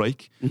when they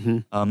break.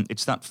 Mm-hmm.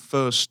 It's that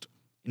first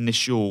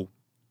initial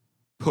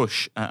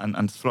push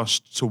and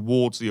thrust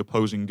towards the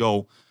opposing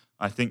goal.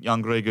 I think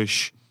Jan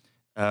Gregus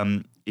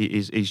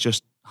is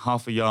just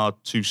half a yard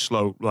too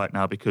slow right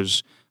now,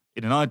 because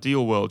in an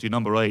ideal world, your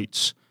number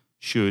 8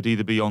 should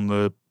either be on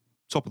the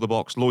top of the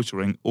box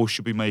loitering or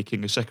should be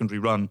making a secondary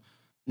run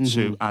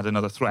to add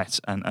another threat.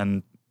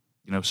 And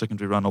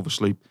secondary run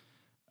obviously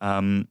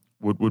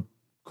would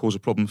cause a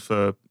problem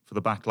for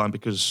the back line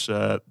because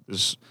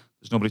there's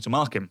nobody to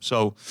mark him.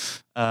 So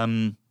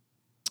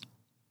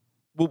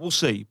we'll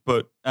see.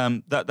 But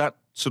that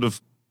sort of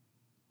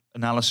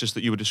analysis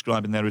that you were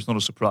describing there is not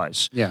a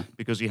surprise. Yeah,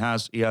 because he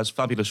has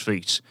fabulous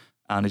feet.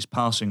 And his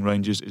passing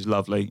range is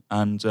lovely.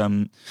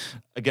 And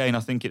again, I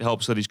think it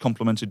helps that he's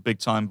complemented big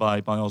time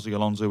by Ozzy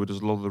Alonso, who does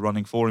a lot of the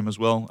running for him as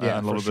well,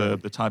 and a lot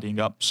of the tidying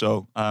up.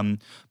 So,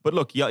 but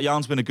look,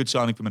 Jan's been a good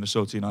signing for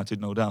Minnesota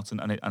United, no doubt,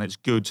 and it's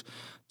good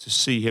to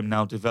see him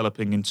now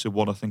developing into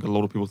what I think a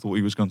lot of people thought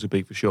he was going to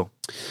be for sure.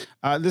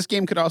 This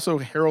game could also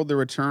herald the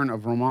return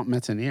of Romain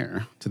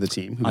Métanire to the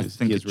team. I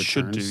think it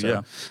should do,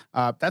 so,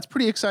 that's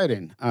pretty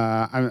exciting.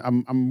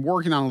 I'm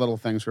working on a little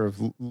thing, sort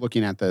of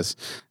looking at this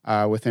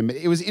with him.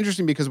 It was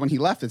interesting because when he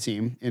left the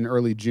team in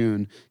early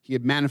June, he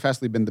had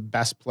manifestly been the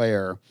best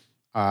player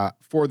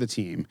for the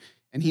team.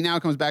 And he now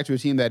comes back to a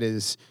team that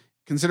is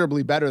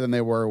considerably better than they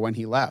were when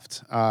he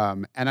left.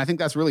 And I think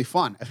that's really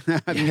fun.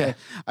 I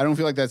don't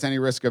feel like that's any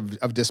risk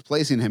of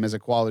displacing him as a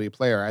quality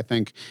player. I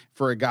think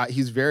for a guy,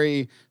 he's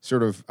very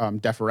sort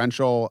of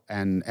deferential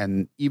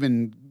and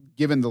even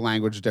given the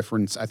language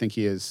difference, I think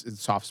he is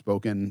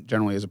soft-spoken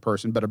generally as a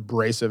person, but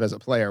abrasive as a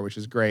player, which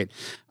is great.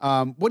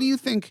 What do you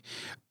think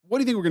we're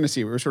going to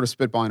see? We were sort of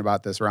spitballing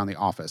about this around the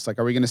office. Like,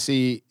 are we going to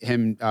see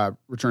him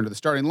return to the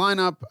starting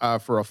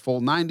lineup for a full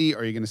 90?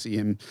 Are you going to see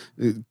him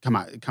come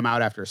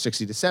out after a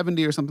 60 to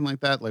 70 or something like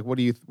that? Like, what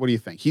do you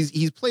think?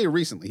 He's played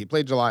recently. He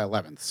played July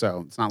 11th,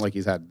 so it's not like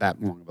he's had that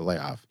long of a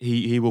layoff.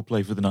 He will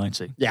play for the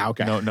 90. Yeah,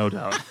 okay. No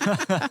doubt.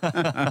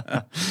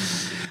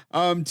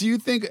 Do you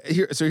think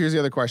so here's the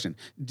other question.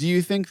 Do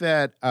you think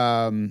that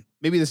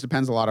maybe this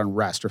depends a lot on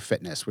rest or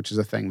fitness, which is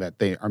a thing that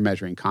they are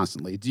measuring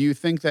constantly. Do you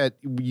think that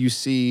you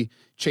see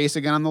Chase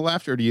again on the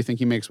left, or do you think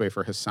he makes way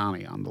for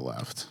Hassani on the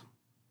left?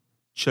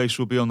 Chase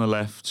will be on the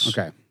left.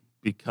 Okay.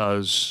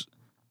 Because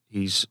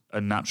he's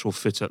a natural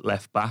fit at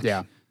left back.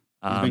 Yeah.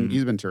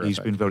 He's been terrific. He's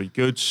been very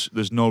good.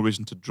 There's no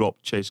reason to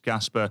drop Chase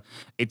Gasper.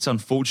 It's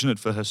unfortunate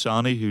for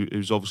Hassani,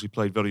 who's obviously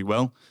played very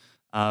well.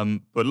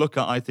 But look,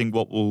 I think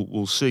what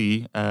we'll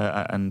see,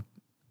 and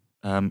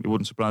it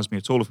wouldn't surprise me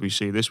at all if we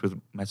see this with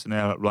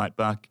Métanire at right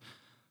back,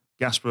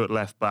 Gasper at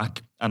left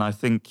back, and I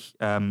think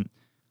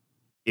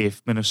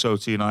if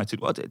Minnesota United,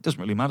 well, it doesn't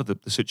really matter the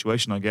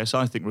situation, I guess.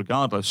 I think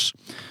regardless,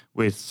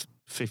 with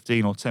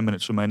 15 or 10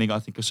 minutes remaining, I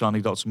think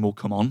Hassani Dotson will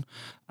come on,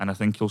 and I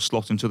think he'll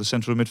slot into the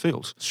centre of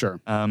midfield.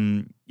 Sure.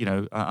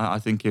 I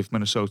think if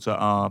Minnesota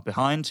are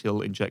behind,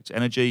 he'll inject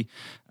energy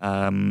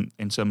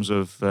in terms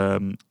of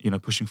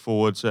pushing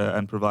forward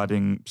and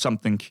providing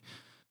something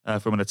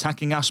from an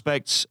attacking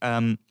aspect.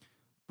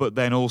 But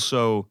then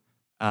also,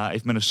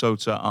 if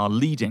Minnesota are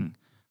leading,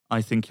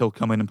 I think he'll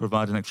come in and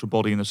provide an extra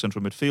body in the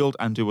central midfield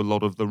and do a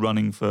lot of the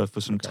running for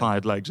some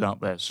tired legs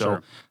out there. So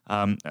Sure.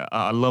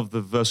 I love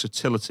the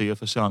versatility of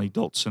Hassani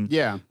Dotson.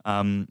 Yeah.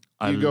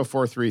 You go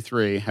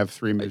 4-3-3, have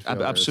three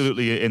midfielders.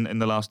 Absolutely, in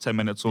the last 10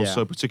 minutes or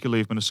so,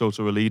 particularly if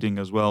Minnesota are leading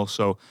as well.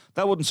 So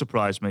that wouldn't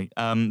surprise me.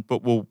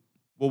 But we'll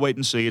wait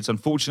and see. It's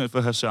unfortunate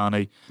for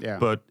Hassani,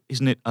 but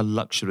isn't it a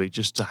luxury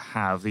just to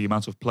have the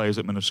amount of players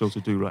that Minnesota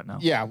do right now?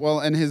 Yeah, well,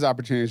 and his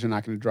opportunities are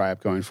not going to dry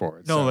up going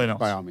forward. No, they're not.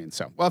 By all means.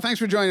 So, well, thanks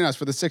for joining us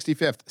for the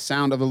 65th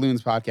Sound of the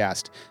Loons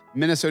podcast.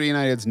 Minnesota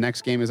United's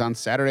next game is on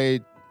Saturday.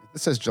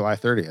 This says July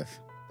 30th.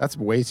 That's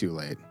way too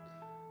late.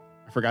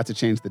 I forgot to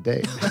change the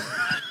date.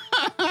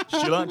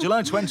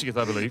 July 20th,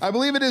 I believe. I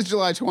believe it is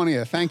July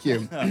 20th. Thank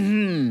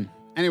you.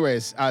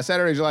 Anyways,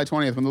 Saturday, July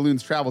 20th, when the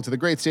Loons travel to the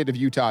great state of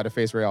Utah to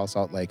face Real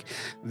Salt Lake.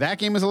 That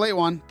game is a late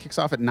one. Kicks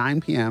off at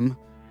 9 p.m.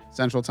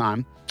 Central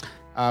Time,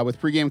 with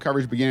pregame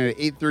coverage beginning at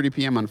 8:30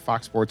 p.m. on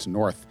Fox Sports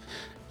North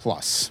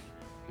Plus.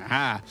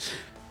 Aha.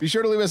 Be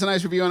sure to leave us a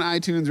nice review on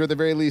iTunes, or at the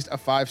very least, a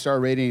 5-star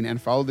rating, and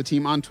follow the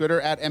team on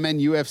Twitter at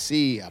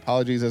MNUFC.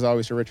 Apologies, as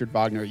always, to Richard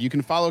Wagner. You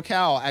can follow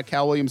Cal at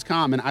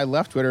CalWilliamsCom, and I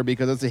left Twitter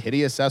because it's a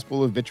hideous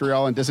cesspool of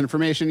vitriol and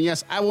disinformation.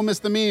 Yes, I will miss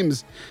the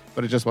memes,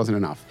 but it just wasn't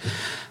enough.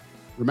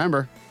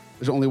 Remember,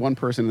 there's only one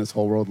person in this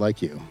whole world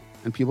like you,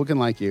 and people can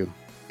like you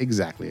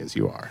exactly as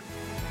you are.